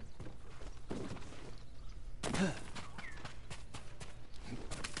going?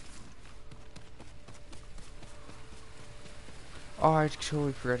 Oh, I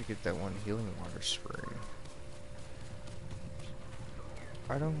totally forgot to get that one healing water spray.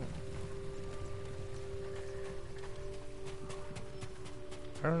 I don't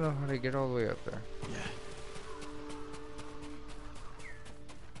know how to get all the way up there.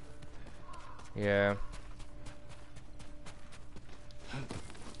 Yeah.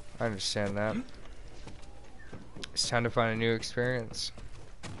 I understand that. It's time to find a new experience.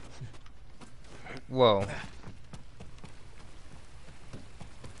 Whoa.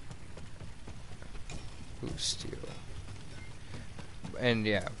 Ooh, steel. And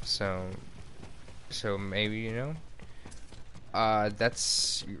yeah, so maybe, you know,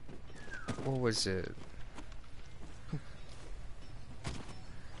 that's, what was it?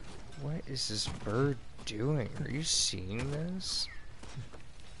 What is this bird doing? Are you seeing this?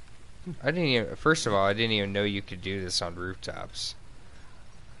 I didn't even, first of all, I didn't even know you could do this on rooftops.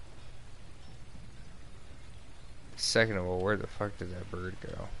 Second of all, where the fuck did that bird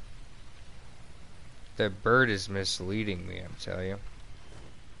go? That bird is misleading me, I'm telling you.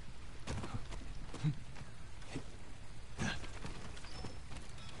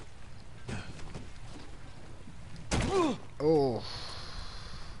 Oh.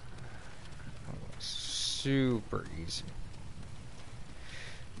 Super easy.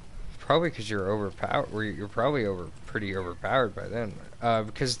 Probably because you're overpowered. You're probably pretty overpowered by then.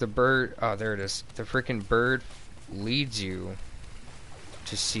 Because the bird. Oh, there it is. The freaking bird leads you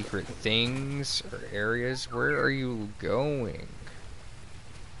to secret things or areas. Where are you going?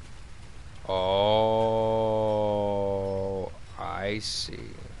 Oh, I see.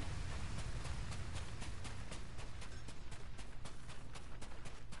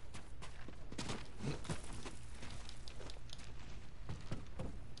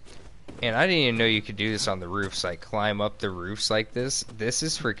 And I didn't even know you could do this on the roofs, like climb up the roofs like this. This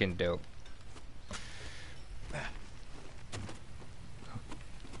is freaking dope.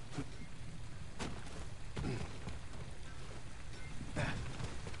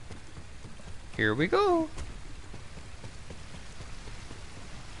 Here we go.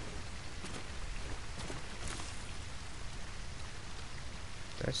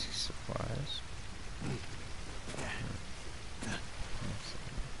 That's the supplies.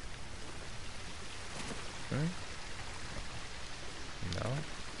 Hmm? No.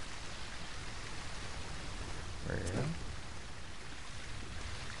 Where are you?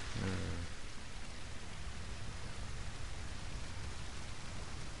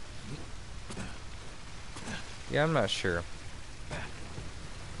 Yeah, I'm not sure.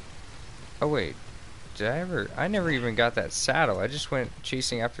 Oh wait, did I ever? I never even got that saddle. I just went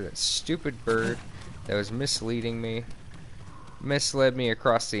chasing after that stupid bird that was misleading me. Misled me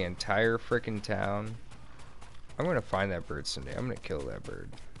across the entire frickin' town. I'm gonna find that bird someday. I'm gonna kill that bird.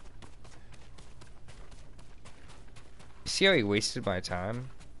 You see how he wasted my time?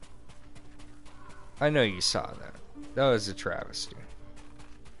 I know you saw that. That was a travesty.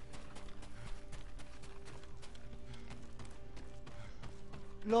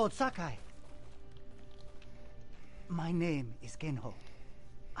 Lord Sakai. My name is Genho.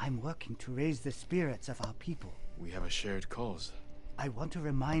 I'm working to raise the spirits of our people. We have a shared cause. I want to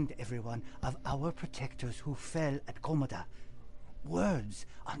remind everyone of our protectors who fell at Komoda. Words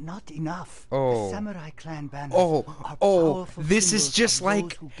are not enough. Oh. The samurai clan banners Oh, are oh, powerful this is symbols just of like,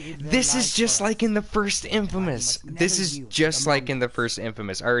 those who gave their this is lives just for like us. in the first Infamous. must This never is yield to just the like in the Mongols. first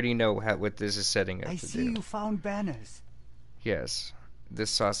Infamous. I already know what this is setting up I to see do. you found banners. Yes, the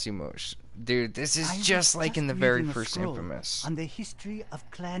saucy mosh. Dude, this is I was just like in the very reading a first scroll Infamous. on the history of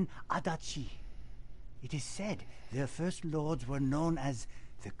Clan Adachi. It is said their first lords were known as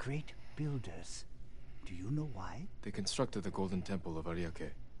the Great Builders. Do you know why? They constructed the Golden Temple of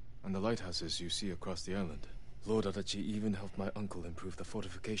Ariake, and the lighthouses you see across the island. Lord Adachi even helped my uncle improve the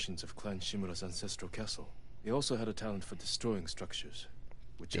fortifications of Clan Shimura's ancestral castle. He also had a talent for destroying structures.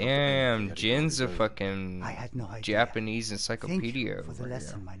 Which helped end Damn, the Ariake Jin's a rebellion. fucking I had no idea. Japanese Thank encyclopedia you for the over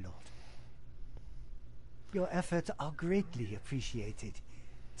lesson, here. my lord. Your efforts are greatly appreciated.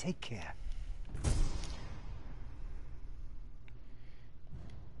 Take care.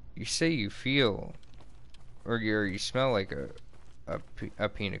 You say you feel, or you smell like a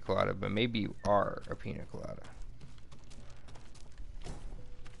pina colada, but maybe you are a pina colada.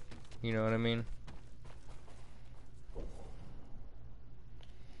 You know what I mean?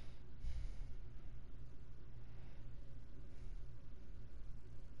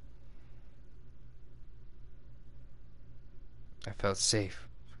 I felt safe,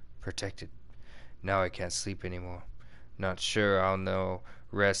 protected. Now I can't sleep anymore. Not sure I'll know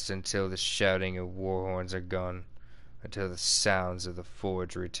rest until the shouting of war horns are gone, until the sounds of the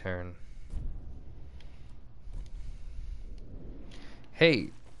forge return. Hey,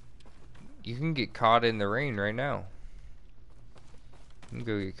 you can get caught in the rain right now. You can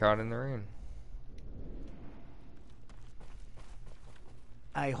go get caught in the rain.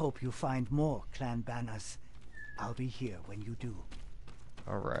 I hope you find more clan banners. I'll be here when you do.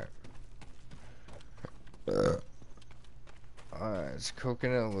 Alright. It's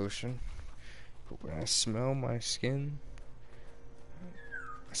coconut lotion. But when I smell my skin,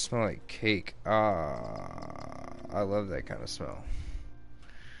 I smell like cake. I love that kind of smell.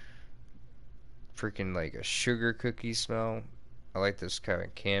 Freaking like a sugar cookie smell. I like those kind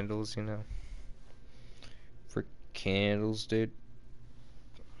of candles, you know. Frick candles, dude.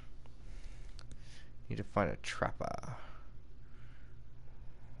 Need to find a trapper.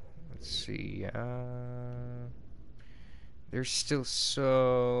 Let's see. There's still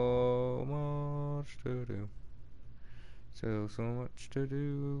so much to do. Still so much to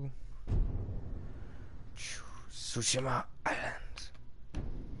do. Tsushima Island.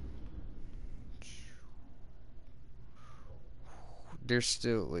 There's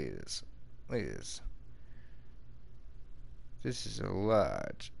still, look at this. Look at this. This is a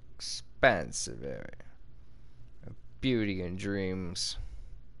large, expansive area of beauty and dreams.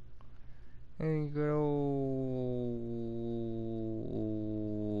 And you go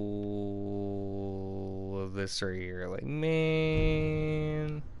all of this right here, like,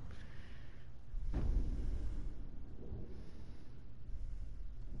 man.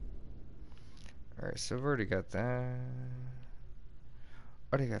 Alright, so I've already got that.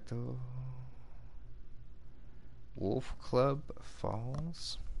 Arigato. Wolf Club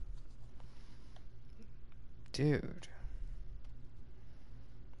Falls? Dude.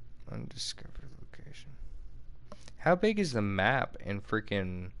 Undiscovered location. How big is the map in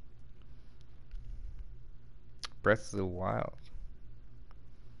freaking Breath of the Wild?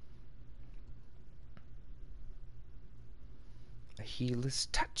 A healer's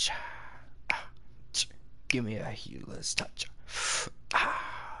touch. Give me a healer's touch.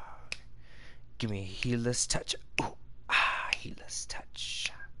 Give me a healer's touch. Ooh, healer's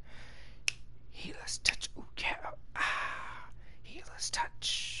touch. Healer's touch. Ooh, yeah. Healer's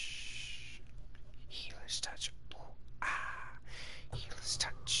touch. Healer's touch. Ooh, healer's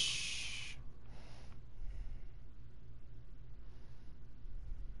touch.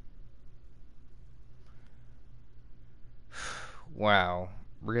 Wow.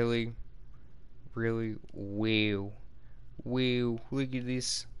 Really? Really? Wow. Wow. Look at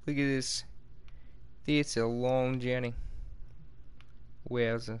this. Look at this. It's a long journey.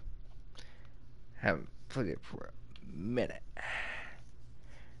 Wowza. Haven't put it for a minute.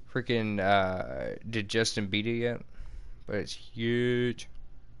 Freaking, did Justin beat it yet? But it's huge.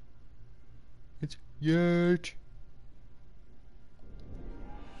 It's huge.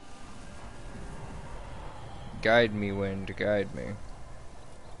 Guide me, wind, guide me.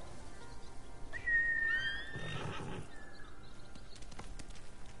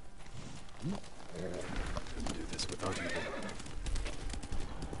 Couldn't do this without you.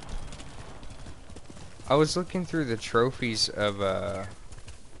 I was looking through the trophies of,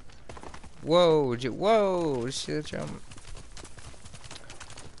 whoa, whoa, see the jump?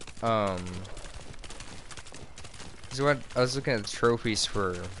 So what, I was looking at the trophies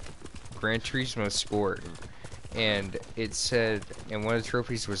for Gran Turismo Sport, and it said, and one of the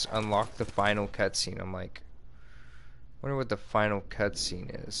trophies was unlock the final cutscene. I'm like, wonder what the final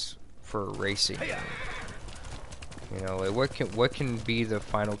cutscene is for a racing game. You know, like what can be the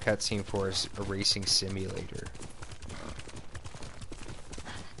final cutscene for a racing simulator?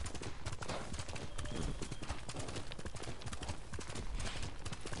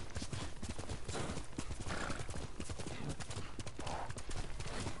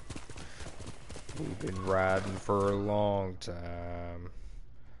 We've been riding for a long time.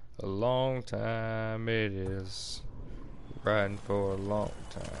 A long time it is. Riding for a long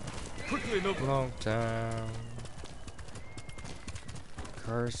time. Quickly, no. Long time.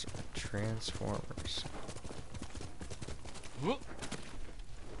 Cars are Transformers.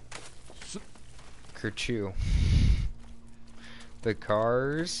 Kerchew. The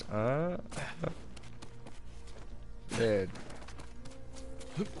cars, dead.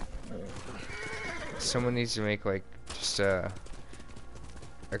 Someone needs to make like just a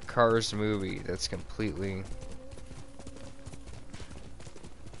Cars movie that's completely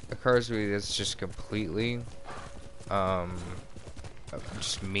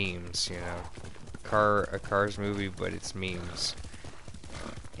just memes, you know. A Cars movie, but it's memes.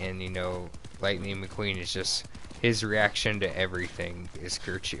 And you know, Lightning McQueen is just his reaction to everything is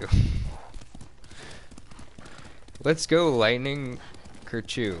Kerchew. Let's go, Lightning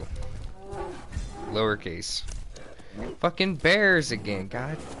Kerchew. Lowercase. Fucking bears again.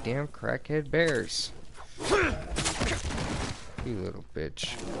 God damn crackhead bears. You little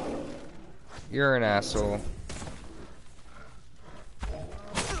bitch. You're an asshole.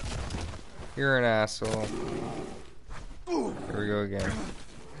 You're an asshole. Here we go again.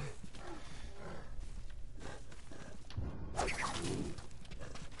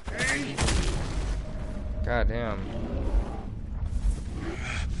 God damn.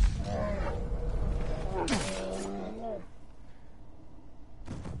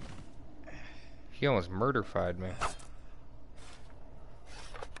 He almost murder-fied me.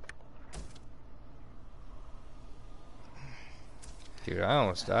 Dude, I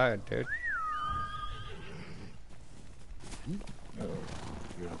almost died, dude.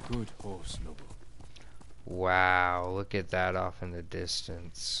 You're a good horse, Noble. Wow, look at that off in the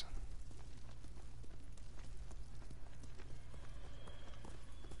distance.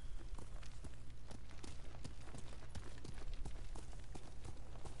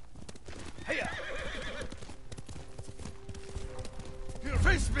 Here,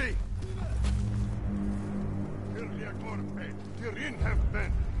 face me!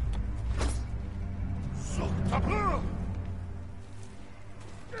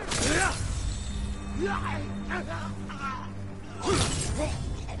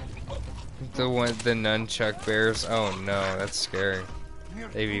 The nunchuck bears. Oh no, that's scary.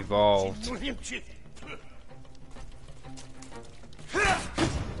 They've evolved.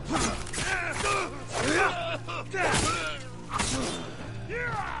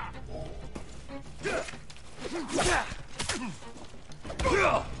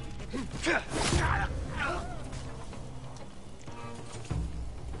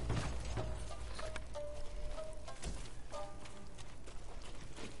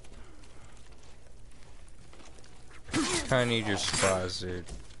 I need your supplies, dude.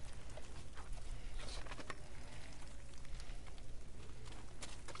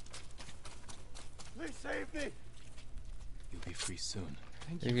 Please save me! You'll be free soon.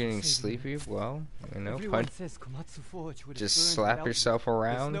 You're getting sleepy? Well, you know, Everyone punch. says Komatsu Forge would have Just burned slap without yourself you.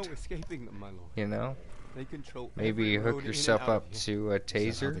 around. There's no escaping them, my lord. You know, They control maybe every road hook in yourself and out up of here. to a Is that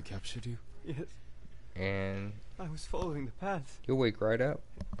how taser, they captured you? Yes, and I was following the path, you'll wake right up.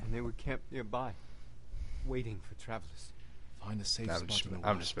 and they were camped nearby, waiting for travelers. Find a safe I'm spot just, in the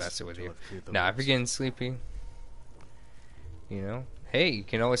I'm just wilds messing with until you. I've cleared the Nah, if roads. you're getting sleepy, You know? Hey, you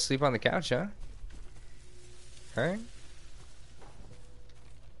can always sleep on the couch, huh? Alright?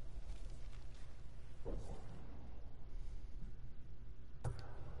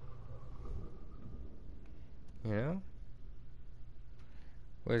 You know?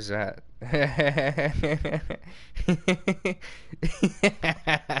 What is that?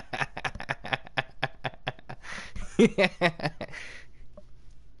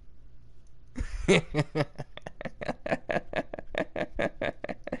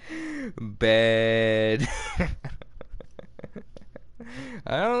 Bed.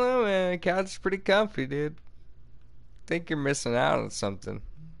 I don't know, man. The couch is pretty comfy, dude. Think you're missing out on something.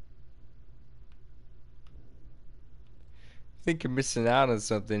 Think you're missing out on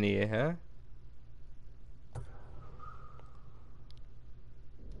something here, huh?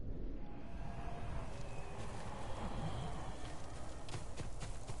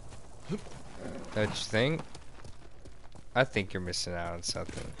 Don't you think? I think you're missing out on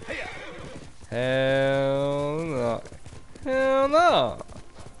something. Hell no. Hell no.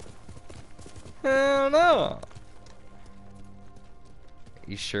 Hell no.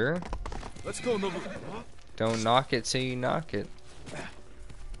 You sure? Let's go, Nobu. Don't knock it till you knock it.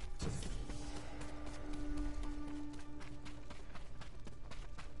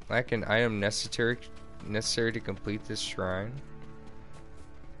 Lack an item necessary to complete this shrine.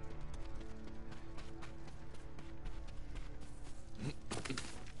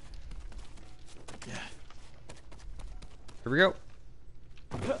 Here we go.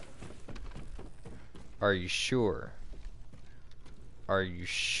 Are you sure? Are you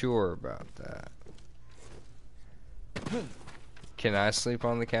sure about that? Can I sleep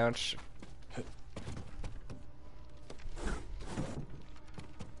on the couch? Let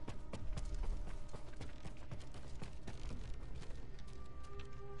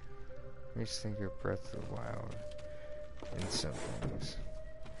me just think of Breath of the Wild and some things.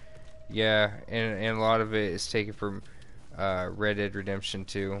 Yeah, and a lot of it is taken from Red Dead Redemption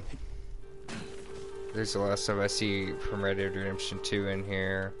 2. There's a lot of stuff I see from Red Dead Redemption 2 in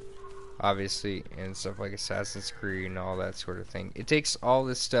here, obviously, and stuff like Assassin's Creed and all that sort of thing. It takes all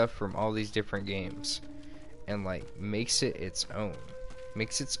this stuff from all these different games and like makes it its own.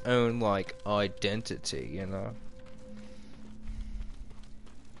 Makes its own like identity, you know?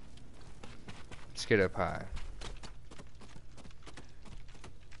 Let's get up high.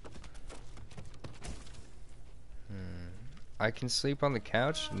 I can sleep on the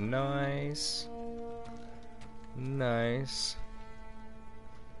couch? Nice. Nice.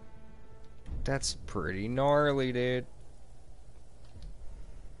 That's pretty gnarly, dude.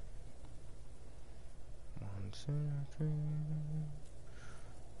 1, 2, 3.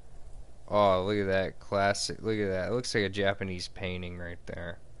 Oh, look at that classic. Look at that. It looks like a Japanese painting right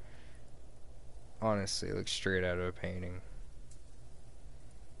there. Honestly, it looks straight out of a painting.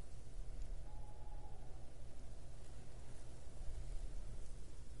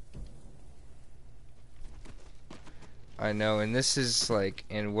 I know, and this is like,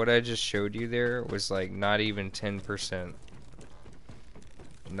 and what I just showed you there was like not even 10%.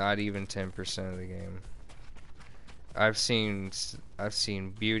 Not even 10% of the game. I've seen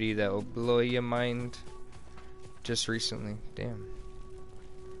beauty that will blow your mind just recently. Damn.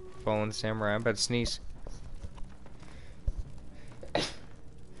 Fallen Samurai. I'm about to sneeze. Here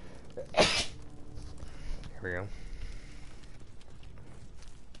we go.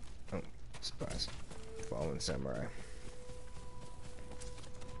 Oh, spies. Fallen Samurai.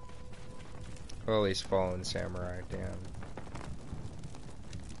 Or at least Fallen Samurai, damn.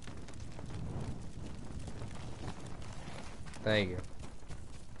 Thank you.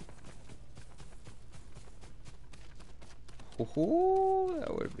 Ooh,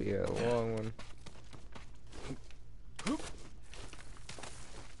 that would be a long one.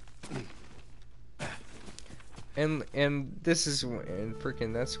 And this is, and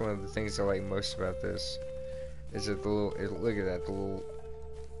freaking, that's one of the things I like most about this. Is that the little, look at that, the little,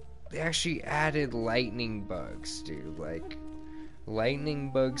 they actually added lightning bugs, dude. Like,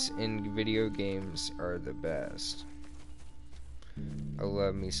 lightning bugs in video games are the best. I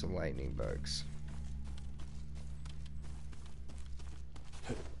love me some lightning bugs.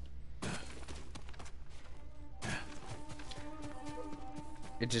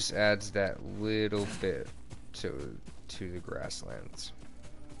 It just adds that little bit to the grasslands.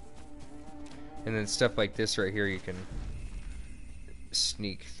 And then stuff like this right here you can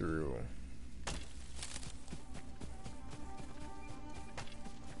sneak through.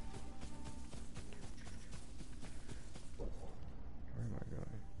 Where am I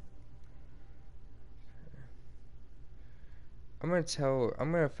going? I'm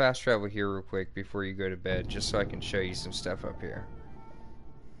I'm gonna fast travel here real quick before you go to bed, just so I can show you some stuff up here.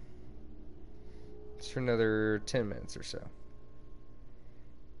 Just for another 10 minutes or so.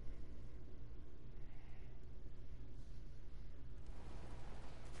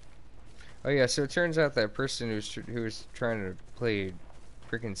 Oh yeah, so it turns out that person who was trying to play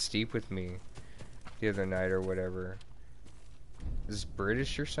freaking Steep with me the other night or whatever is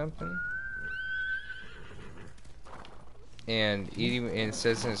British or something. And it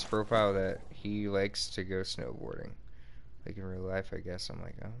says in his profile that he likes to go snowboarding, like in real life, I guess. I'm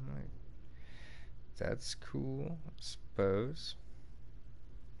like, that's cool, I suppose.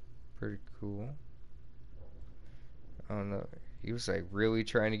 Pretty cool. I don't know. He was like really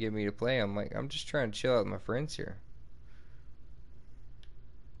trying to get me to play. I'm like, I'm just trying to chill out with my friends here.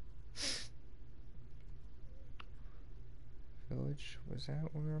 Village, was that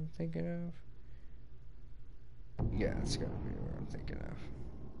where I'm thinking of? Yeah, it's gotta be where I'm thinking of.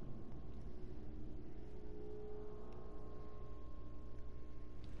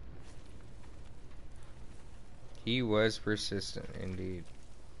 He was persistent, indeed.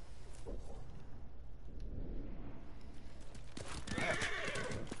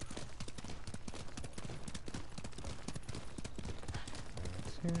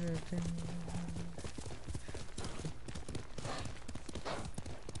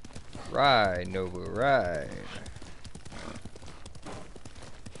 Ride, Noble, ride.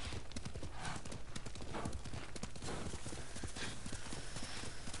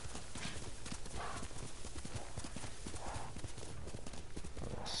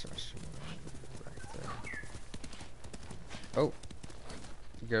 Oh,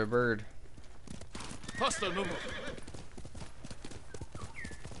 you got a bird. Faster, Noble.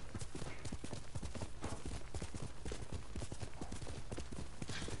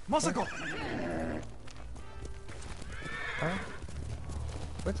 Masako! Huh?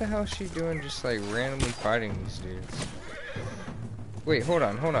 What the hell is she doing just like randomly fighting these dudes? Wait, hold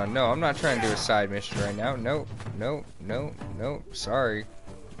on. No, I'm not trying to do a side mission right now. Nope. Sorry.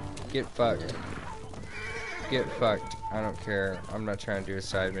 Get fucked. Get fucked. I don't care. I'm not trying to do a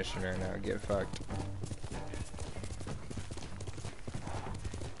side mission right now. Get fucked.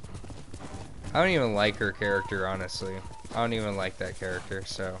 I don't even like her character, honestly. I don't even like that character,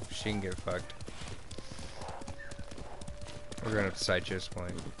 so she can get fucked. We're going up to side chest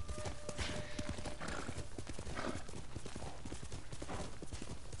point.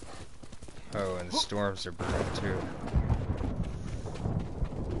 Oh, and the storms are brutal too.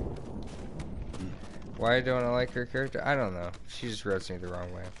 Why don't I like her character? I don't know. She just rubs me the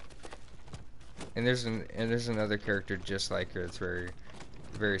wrong way. And there's another character just like her. It's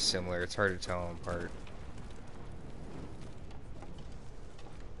very similar. It's hard to tell them apart.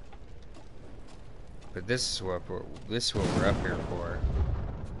 But this is what we're up here for.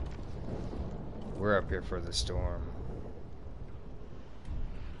 We're up here for the storm.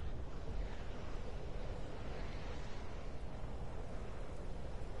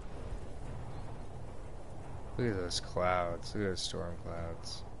 Look at those clouds. Look at those storm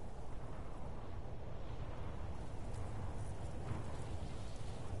clouds.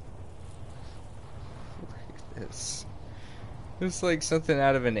 Look at this. It's like something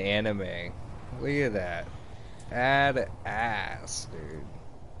out of an anime. Look at that. Badass, dude.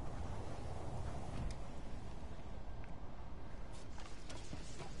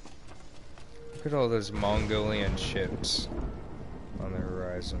 Look at all those Mongolian ships on the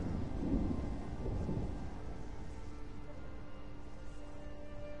horizon.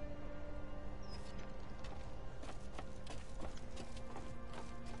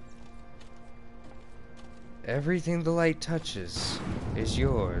 Everything the light touches is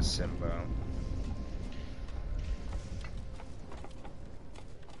yours, Simba.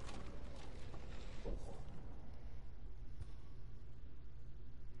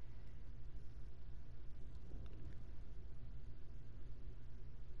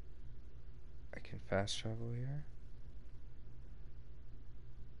 I can fast travel here.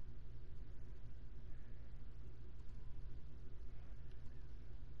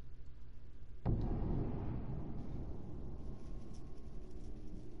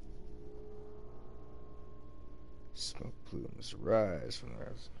 Smoke plumes rise from the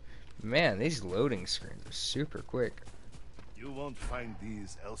earth. Man, these loading screens are super quick. You won't find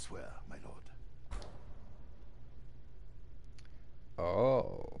these elsewhere, my lord.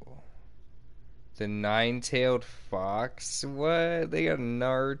 Oh. The nine-tailed fox? What? They got a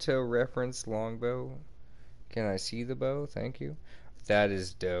Naruto reference longbow. Can I see the bow? Thank you. That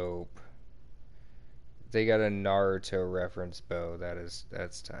is dope. They got a Naruto reference bow.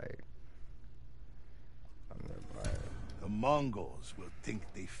 That's tight. I'm gonna buy it. The Mongols will think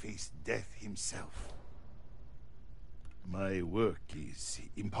they face death himself. My work is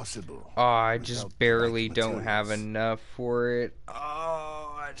impossible. Oh, I without just the right barely don't have materials. enough for it.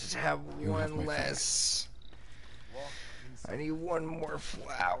 Oh, I just have You have one my less. I need one more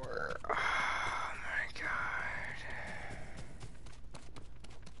flower. Oh my god.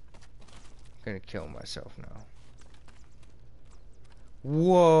 I'm gonna kill myself now.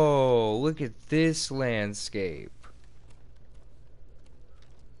 Whoa, look at this landscape.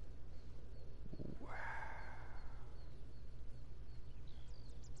 Wow.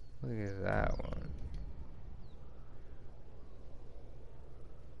 Look at that one.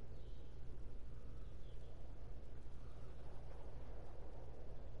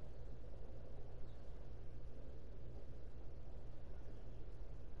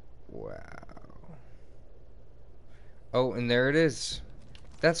 Wow. Oh, and there it is.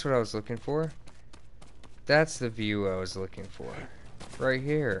 That's what I was looking for. That's the view I was looking for. Right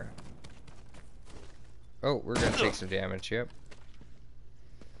here. Oh, we're gonna take some damage, yep.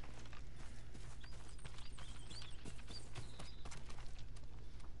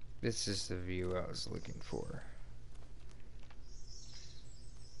 This is the view I was looking for.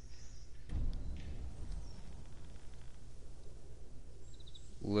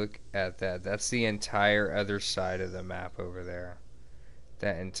 Look at that. That's the entire other side of the map over there.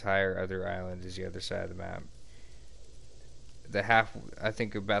 That entire other island is the other side of the map. I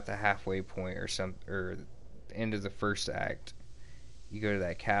think about the halfway point or the end of the first act. You go to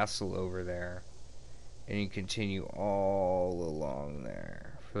that castle over there, and you continue all along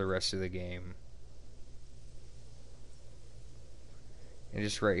there for the rest of the game. And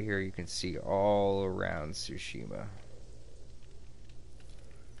just right here, you can see all around Tsushima.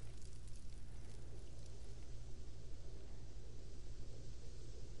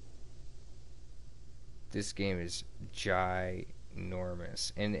 This game is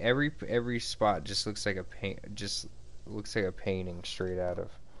ginormous, and every spot just looks like a painting straight out of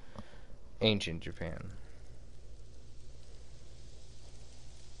ancient Japan.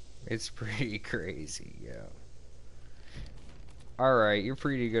 It's pretty crazy, yeah. Alright, you're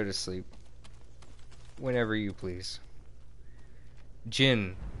free to go to sleep. Whenever you please.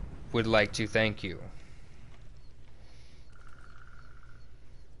 Jin would like to thank you.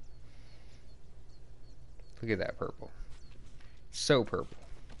 Look at that purple. So purple.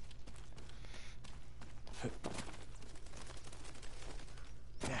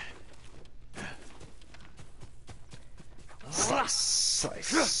 Slice, slice,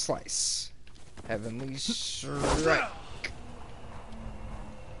 slice. Heavenly strike.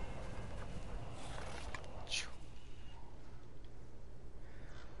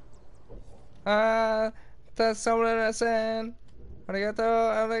 Ah, that's someone I said. Arigato,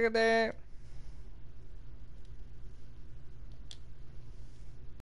 arigato.